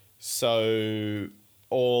 so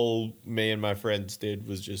all me and my friends did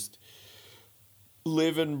was just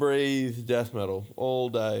live and breathe death metal all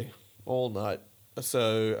day, all night.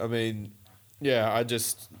 So, I mean,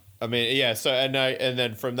 so, and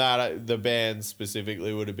then from that, the band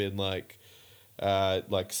specifically would have been like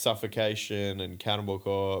Suffocation and Cannibal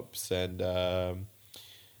Corpse and,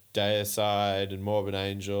 Deicide and Morbid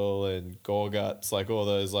Angel and Gorguts, like all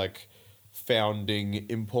those like founding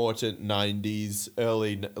important 90s,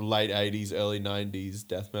 late 80s, early 90s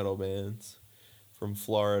death metal bands from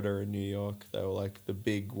Florida and New York. They were like the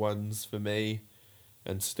big ones for me,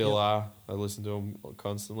 and still are. I listen to them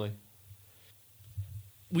constantly.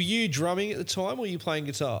 Were you drumming at the time, or were you playing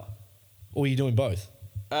guitar? Or were you doing both?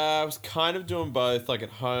 I was kind of doing both. Like at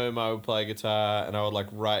home, I would play guitar and I would like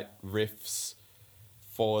write riffs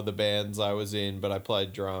for the bands I was in, but I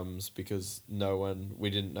played drums because we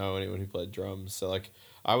didn't know anyone who played drums. So like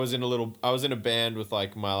I was in a band with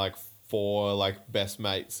like my like 4 like best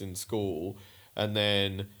mates in school, and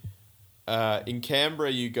then in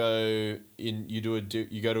Canberra you go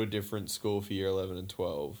to a different school for year 11 and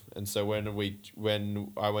 12. And so when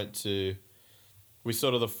I went to, we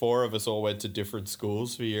sort of, the 4 of us all went to different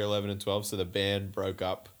schools for year 11 and 12, so the band broke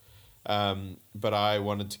up. But I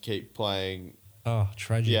wanted to keep playing. Oh,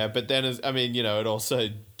 tragic. Yeah, but then it also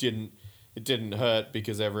didn't hurt,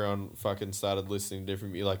 because everyone fucking started listening to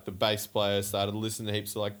different music. Like the bass player started listening to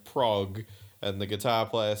heaps of like prog, and the guitar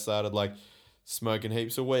player started like smoking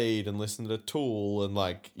heaps of weed and listening to Tool, and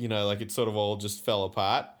it sort of all just fell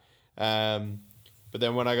apart. But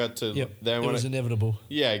then when I got to it was inevitable.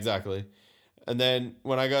 Yeah, exactly. And then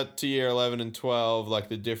when I got to year 11 and 12, like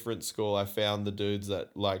the different school, I found the dudes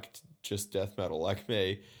that liked just death metal like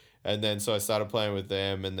me. And then so I started playing with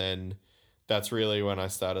them, and then that's really when I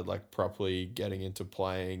started like properly getting into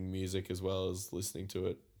playing music as well as listening to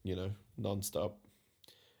it, nonstop.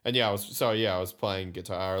 And I was playing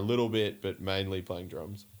guitar a little bit, but mainly playing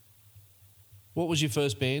drums. What was your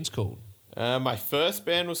first band's called? My first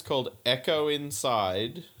band was called Echo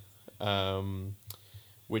Inside,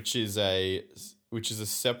 which is a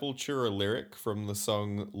Sepultura lyric from the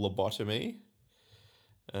song Lobotomy.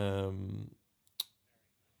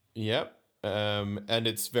 Yep. And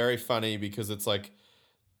it's very funny because it's like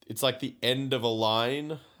the end of a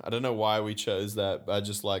line. I don't know why we chose that. I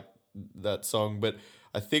just like that song, but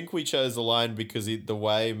I think we chose the line because the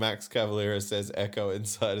way Max Cavalera says "echo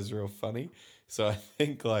inside" is real funny. So I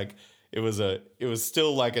think like it was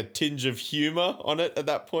still like a tinge of humor on it at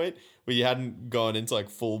that point, where you hadn't gone into like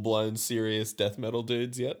full blown serious death metal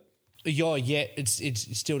dudes yet. Yeah,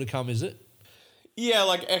 it's still to come, is it? Yeah,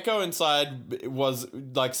 like Echo Inside was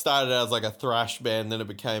like started out as like a thrash band, then it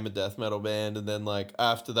became a death metal band, and then like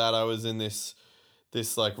after that I was in this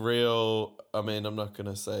like real, I mean, I'm not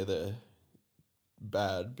gonna say they're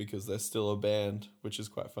bad because they're still a band, which is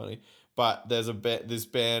quite funny. But there's this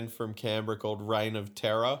band from Canberra called Reign of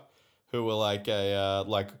Terror, who were like a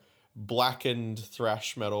blackened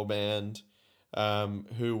thrash metal band,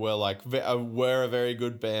 who were were a very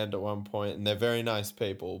good band at one point, and they're very nice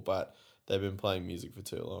people, but they've been playing music for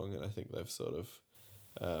too long, and I think they've sort of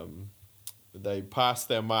they passed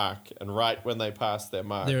their mark, and right when they passed their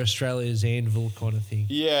mark, They're Australia's Anvil kind of thing.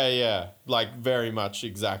 yeah, like very much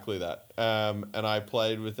exactly that. And I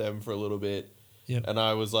played with them for a little bit, Yep. and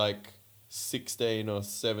I was like 16 or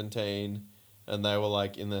 17, and they were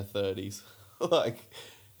like in their 30s.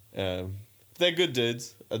 They're good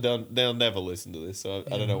dudes. They'll never listen to this, so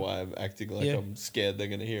I don't know why I'm acting like I'm scared they're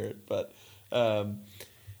going to hear it, but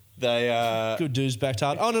they Good dudes backed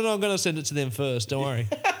hard. Oh, no, I'm going to send it to them first. Don't worry.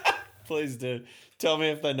 please do. Tell me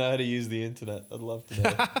if they know how to use the internet. I'd love to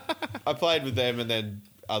know. I played with them and then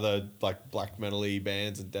other like black metal-y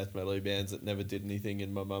bands and death metal-y bands that never did anything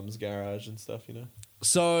in my mum's garage and stuff, you know.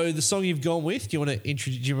 So the song you've gone with, do you want to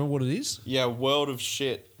introduce? Do you remember what it is? Yeah, World of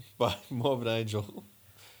Shit by Morbid Angel,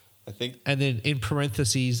 I think. And then in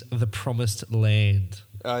parentheses, The Promised Land.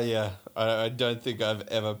 Oh, yeah. I don't think I've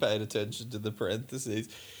ever paid attention to the parentheses.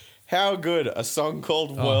 How good. A song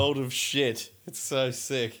called World of Shit. It's so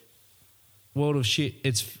sick. World of Shit.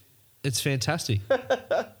 It's fantastic.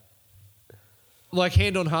 Like,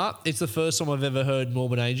 hand on heart, it's the first time I've ever heard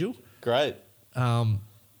Morbid Angel. Great. And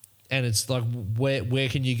it's like, where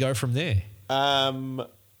can you go from there?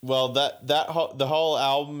 Well, the whole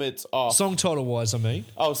album, it's off. Song title wise, I mean.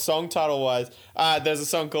 Oh, song title wise. There's a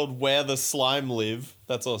song called Where the Slime Live.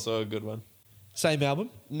 That's also a good one. Same album?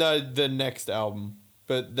 No, the next album.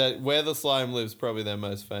 But that Where the Slime Live's probably their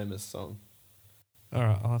most famous song. All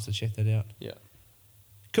right, I'll have to check that out. Yeah.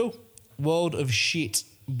 Cool. World of Shit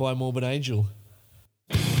by Morbid Angel.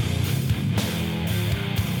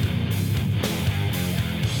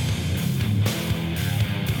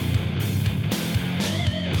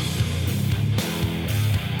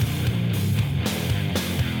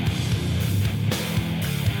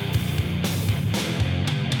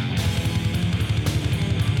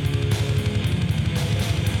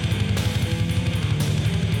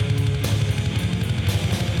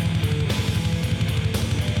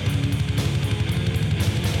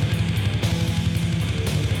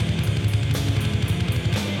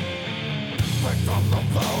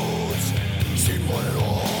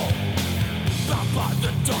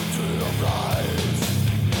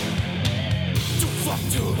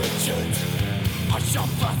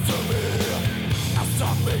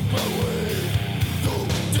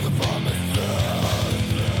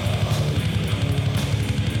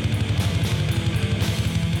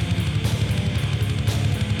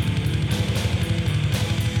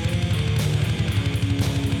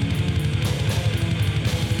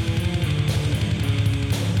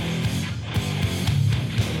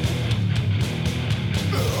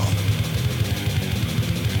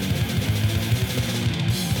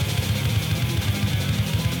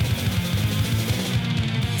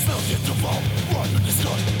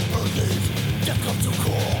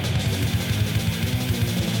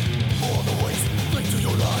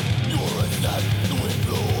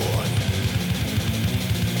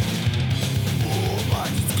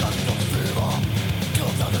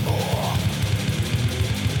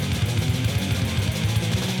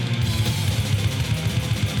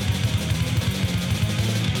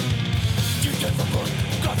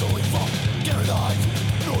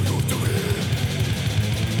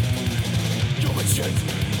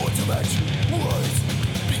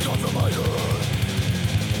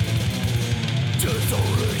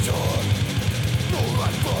 Desolation, no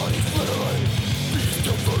right body's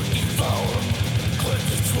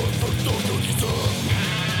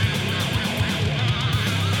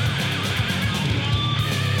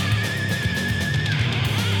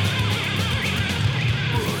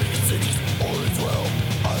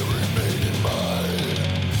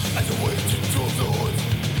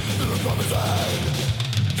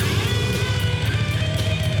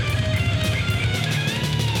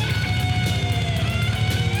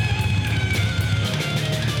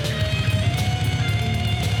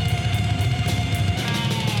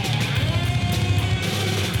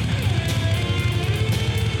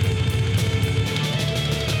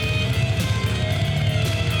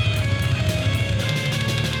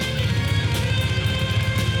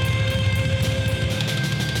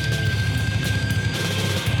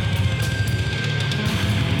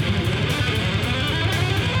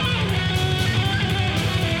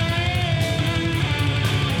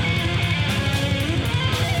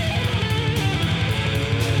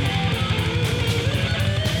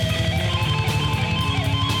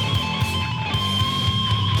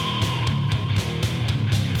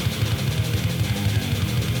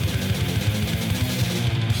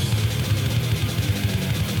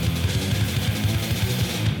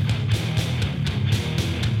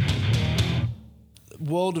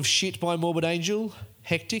World of Shit by Morbid Angel.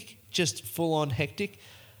 Hectic. Just full on hectic.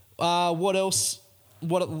 What else?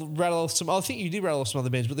 Rattle off some... I think you did rattle off some other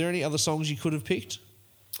bands, but are there any other songs you could have picked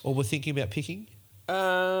or were thinking about picking?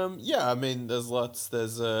 Yeah, I mean, there's lots.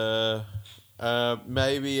 There's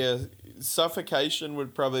maybe a Suffocation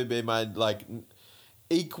would probably be my like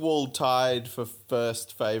equal tied for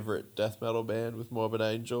first favorite death metal band with Morbid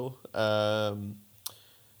Angel.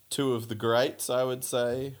 Two of the greats, I would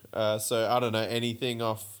say. So I don't know, anything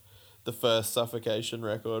off the first Suffocation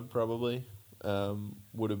record probably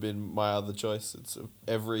would have been my other choice. It's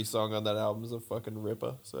every song on that album is a fucking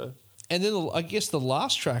ripper. So, and then I guess the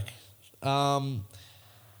last track.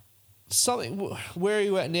 Something. Where are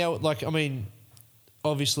you at now? Like, I mean,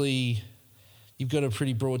 obviously, you've got a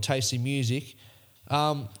pretty broad taste in music.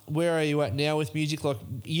 Where are you at now with music? Like,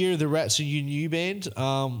 Year of the Rat's a new band.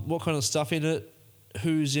 What kind of stuff in it?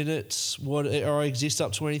 Who's in it? What or exist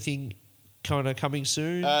up to anything kind of coming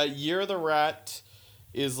soon? Year of the Rat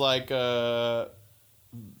is like for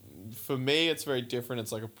me, it's very different.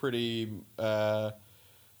 It's like a pretty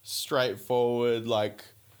straightforward, like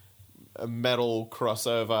a metal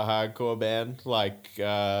crossover hardcore band, like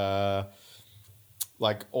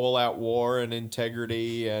All Out War and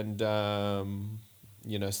Integrity and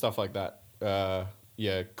stuff like that.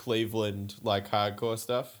 Cleveland like hardcore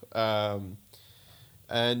stuff.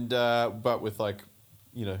 But with like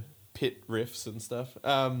pit riffs and stuff.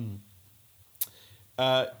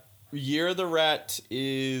 Year of the Rat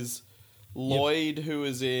is Lloyd, who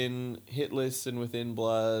is in Hit List and Within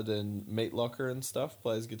Blood and Meat Locker and stuff,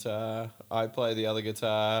 plays guitar. I play the other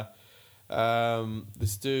guitar.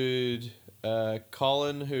 This dude,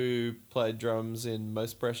 Colin, who played drums in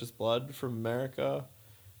Most Precious Blood from America,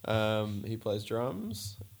 he plays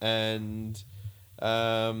drums. And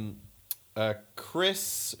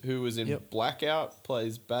Chris, who was in Blackout,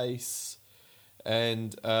 plays bass.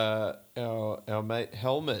 And our mate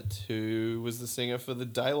Helmet, who was the singer for the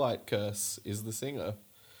Daylight Curse, is the singer.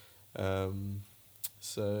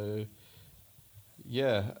 So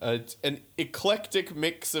yeah, it's an eclectic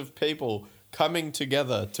mix of people coming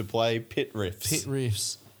together to play pit riffs. Pit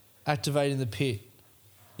riffs, activating the pit.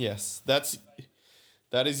 Yes, that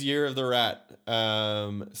is Year of the Rat.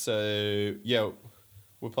 So yeah,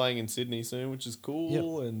 we're playing in Sydney soon, which is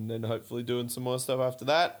cool, and then hopefully doing some more stuff after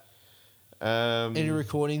that. Any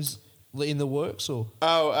recordings in the works or?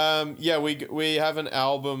 We have an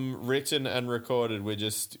album written and recorded. We're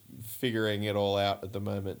just figuring it all out at the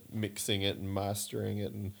moment, mixing it and mastering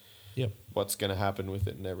it, and what's going to happen with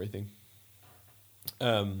it and everything.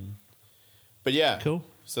 But yeah, cool.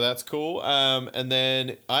 So that's cool. And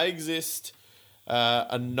then I Exist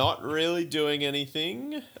are not really doing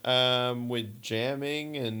anything. We're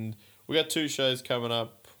jamming, and we got 2 shows coming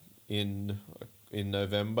up in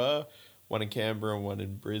November. One in Canberra and one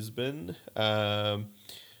in Brisbane.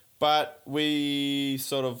 But we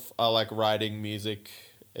sort of are like writing music.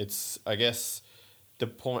 It's, I guess, the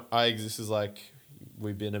point I Exist is like,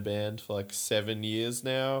 we've been a band for like 7 years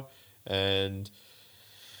now. And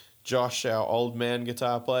Josh, our old man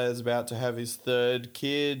guitar player, is about to have his 3rd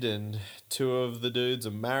kid. And 2 of the dudes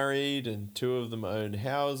are married and 2 of them own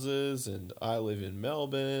houses. And I live in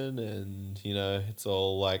Melbourne. And, it's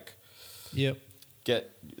all like...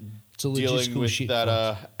 dealing with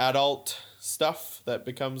that adult stuff that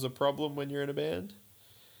becomes a problem when you're in a band.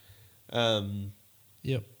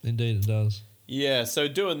 Yep, indeed it does. Yeah, so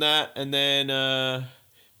doing that, and then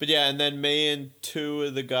and then me and 2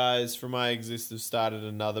 of the guys from I Exist have started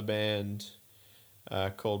another band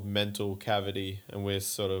called Mental Cavity, and we're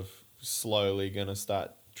sort of slowly gonna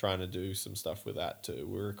start trying to do some stuff with that too.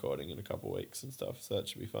 We're recording in a couple of weeks and stuff, so that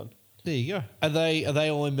should be fun. There you go. Are they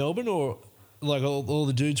all in Melbourne, or like all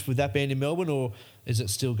the dudes with that band in Melbourne, or is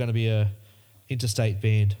it still going to be a interstate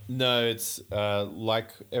band? No, it's like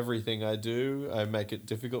everything I do, I make it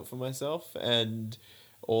difficult for myself, and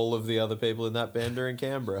all of the other people in that band are in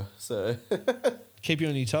Canberra. So keep you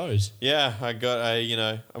on your toes. Yeah, I'm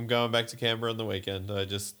going back to Canberra on the weekend. I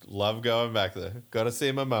just love going back there. Got to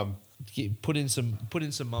see my mum. Put in some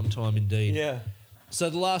mum time, indeed. Yeah.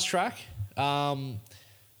 So the last track, an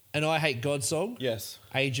I Hate God song. Yes.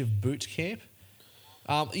 Age of Boot Camp.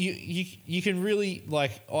 You can really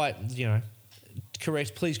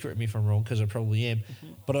please correct me if I'm wrong, because I probably am,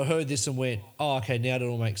 but I heard this and went, oh, okay, now it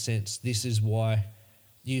all makes sense. This is why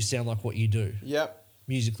you sound like what you do. Yep.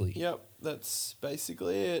 Musically. Yep, that's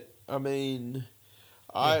basically it. I mean,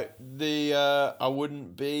 I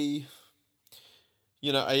wouldn't be,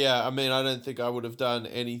 I don't think I would have done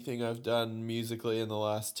anything I've done musically in the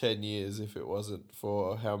last 10 years if it wasn't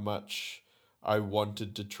for how much I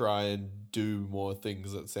wanted to try and do more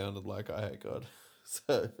things that sounded like I Hate God.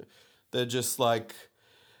 So they're just like,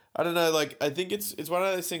 I don't know, like, I think it's one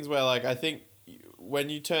of those things where, like, I think when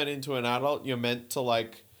you turn into an adult, you're meant to,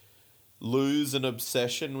 like, lose an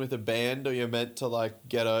obsession with a band, or you're meant to, like,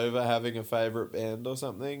 get over having a favorite band or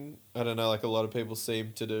something. I don't know, like, a lot of people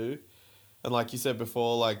seem to do. And like you said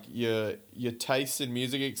before, like, your taste in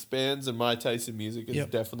music expands, and my taste in music has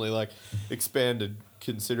definitely, like, expanded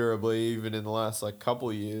considerably even in the last, like, couple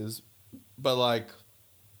of years. But, like,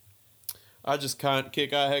 I just can't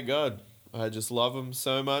kick I Hate God. I just love them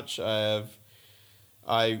so much. I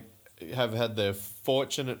have had the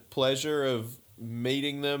fortunate pleasure of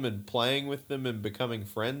meeting them and playing with them and becoming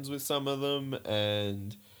friends with some of them,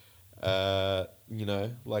 and you know,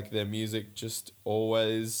 like, their music just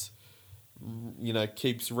always, you know,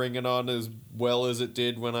 keeps ringing on as well as it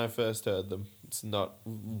did when I first heard them. It's not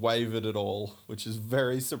wavered at all, which is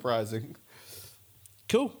very surprising.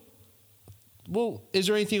 Cool. Well, is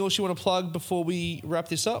there anything else you want to plug before we wrap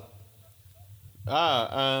this up?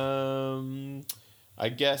 I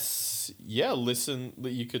guess, yeah,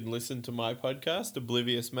 you could listen to my podcast,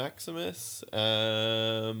 Oblivious Maximus.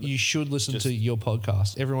 You should listen to your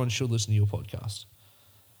podcast. Everyone should listen to your podcast.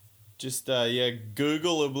 Just,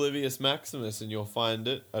 Google Oblivious Maximus and you'll find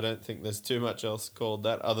it. I don't think there's too much else called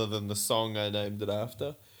that other than the song I named it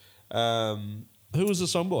after. Who was the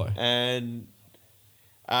song by? And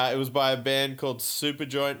it was by a band called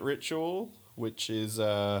Superjoint Ritual, which is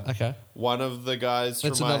one of the guys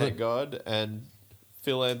from I Hate God, and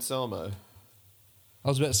Phil Anselmo. I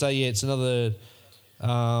was about to say, it's another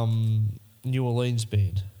New Orleans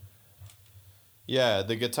band. Yeah,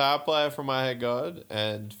 the guitar player from I Hate God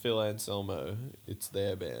and Phil Anselmo. It's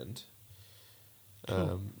their band.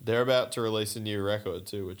 Cool. They're about to release a new record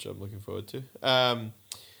too, which I'm looking forward to.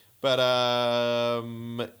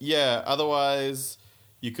 Otherwise,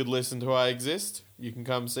 you could listen to I Exist. You can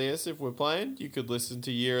come see us if we're playing. You could listen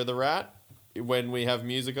to Year of the Rat when we have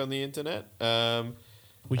music on the internet.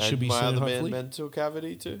 Which should be soon, my other hopefully. band, Mental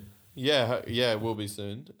Cavity, too. Yeah, it will be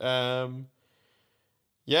soon.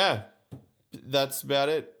 That's about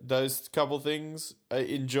it. Those couple things.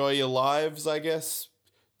 Enjoy your lives, I guess.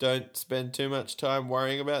 Don't spend too much time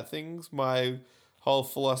worrying about things. My whole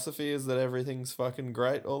philosophy is that everything's fucking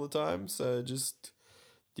great all the time. So just,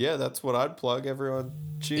 that's what I'd plug. Everyone,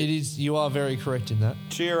 cheer. It is. You are very correct in that.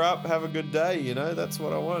 Cheer up. Have a good day. You know, that's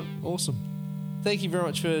what I want. Awesome. Thank you very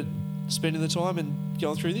much for spending the time and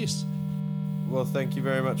going through this. Well, thank you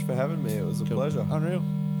very much for having me. It was a pleasure. Unreal.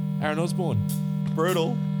 Aaron Osbourne.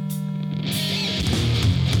 Brutal.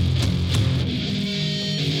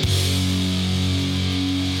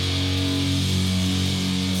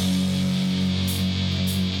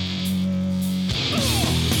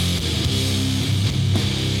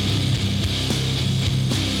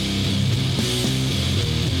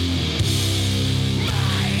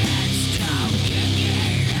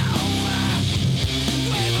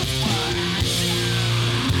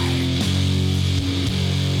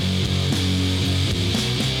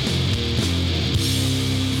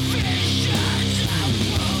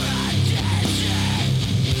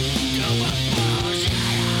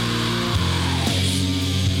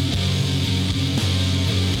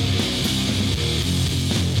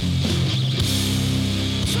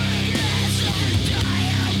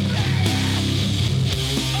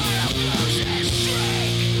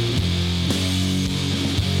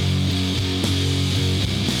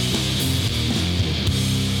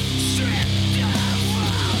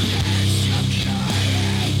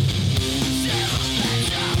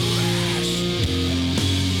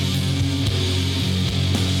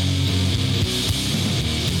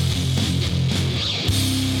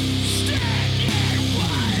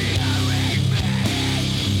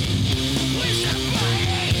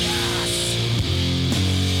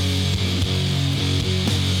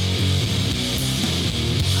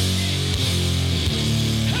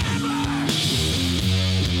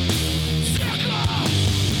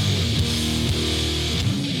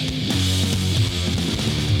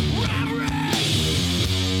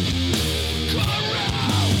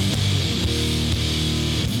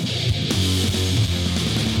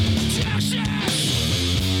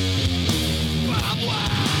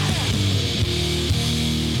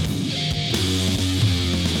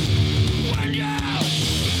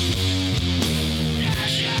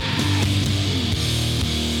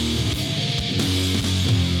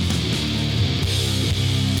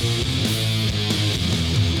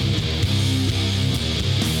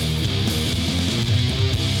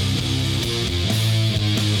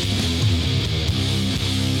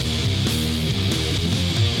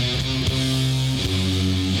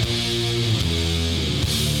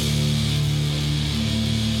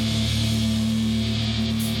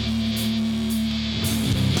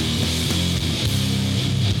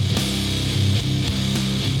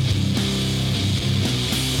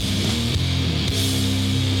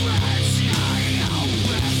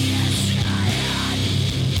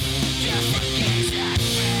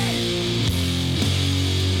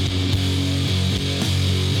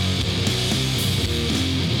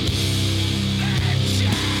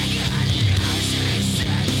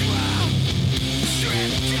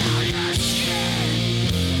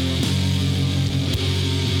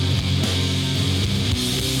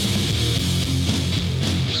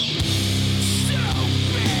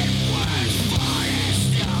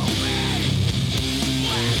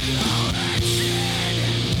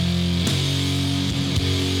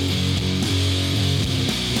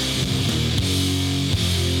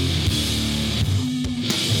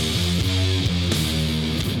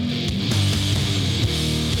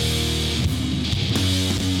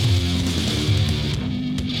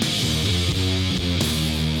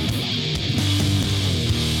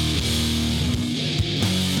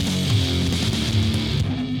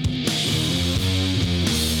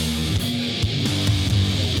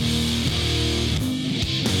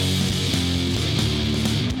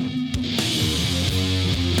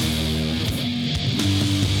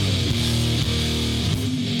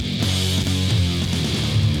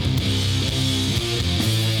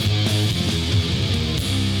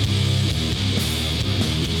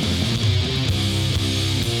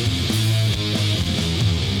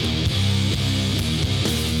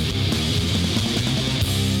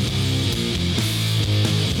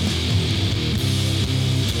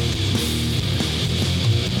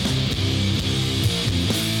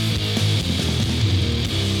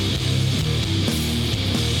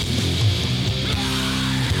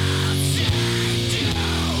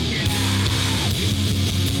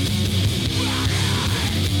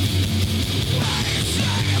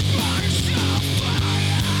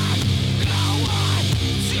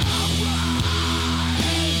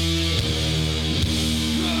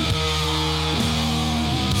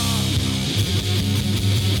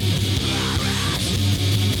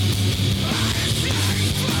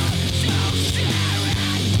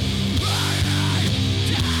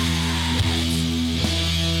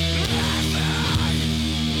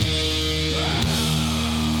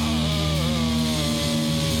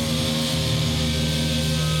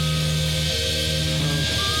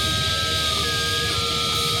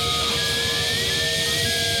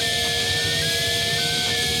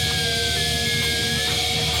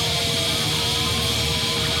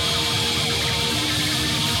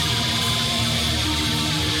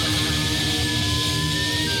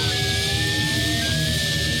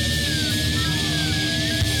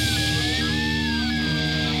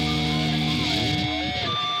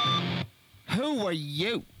 Who are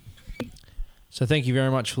you? So thank you very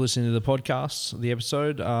much for listening to the podcast, the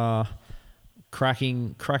episode.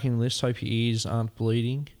 Cracking list. Hope your ears aren't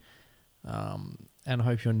bleeding. And I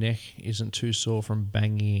hope your neck isn't too sore from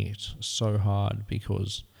banging it so hard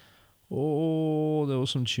because, there were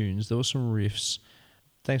some tunes, there were some riffs.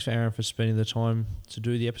 Thanks for Aaron for spending the time to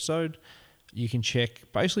do the episode. You can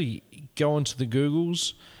basically go onto the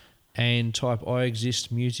Googles and type I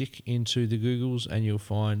Exist Music into the Googles and you'll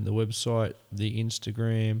find the website, the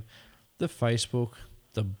Instagram, the Facebook,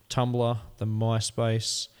 the Tumblr, the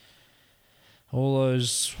MySpace, all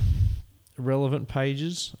those relevant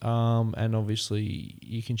pages. And obviously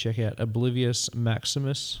you can check out Oblivious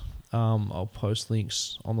Maximus. I'll post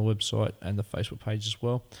links on the website and the Facebook page as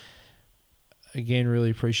well. Again, really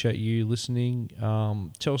appreciate you listening.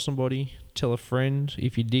 Tell somebody, tell a friend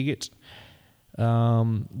if you dig it.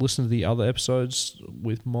 Listen to the other episodes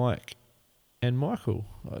with Mike and Michael.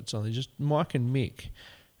 It's only just Mike and Mick.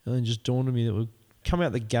 And then just dawned on me that we'll come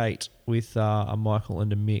out the gate with a Michael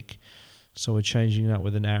and a Mick. So we're changing it up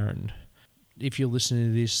with an Aaron. If you're listening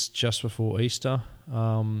to this just before Easter,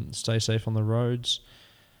 stay safe on the roads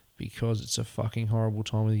because it's a fucking horrible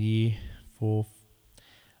time of the year for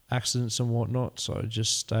accidents and whatnot. So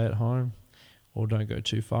just stay at home or don't go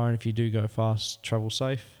too far. And if you do go fast, travel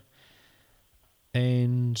safe.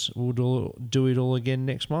 And we'll do it all again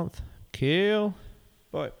next month. Cool.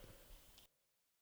 Bye.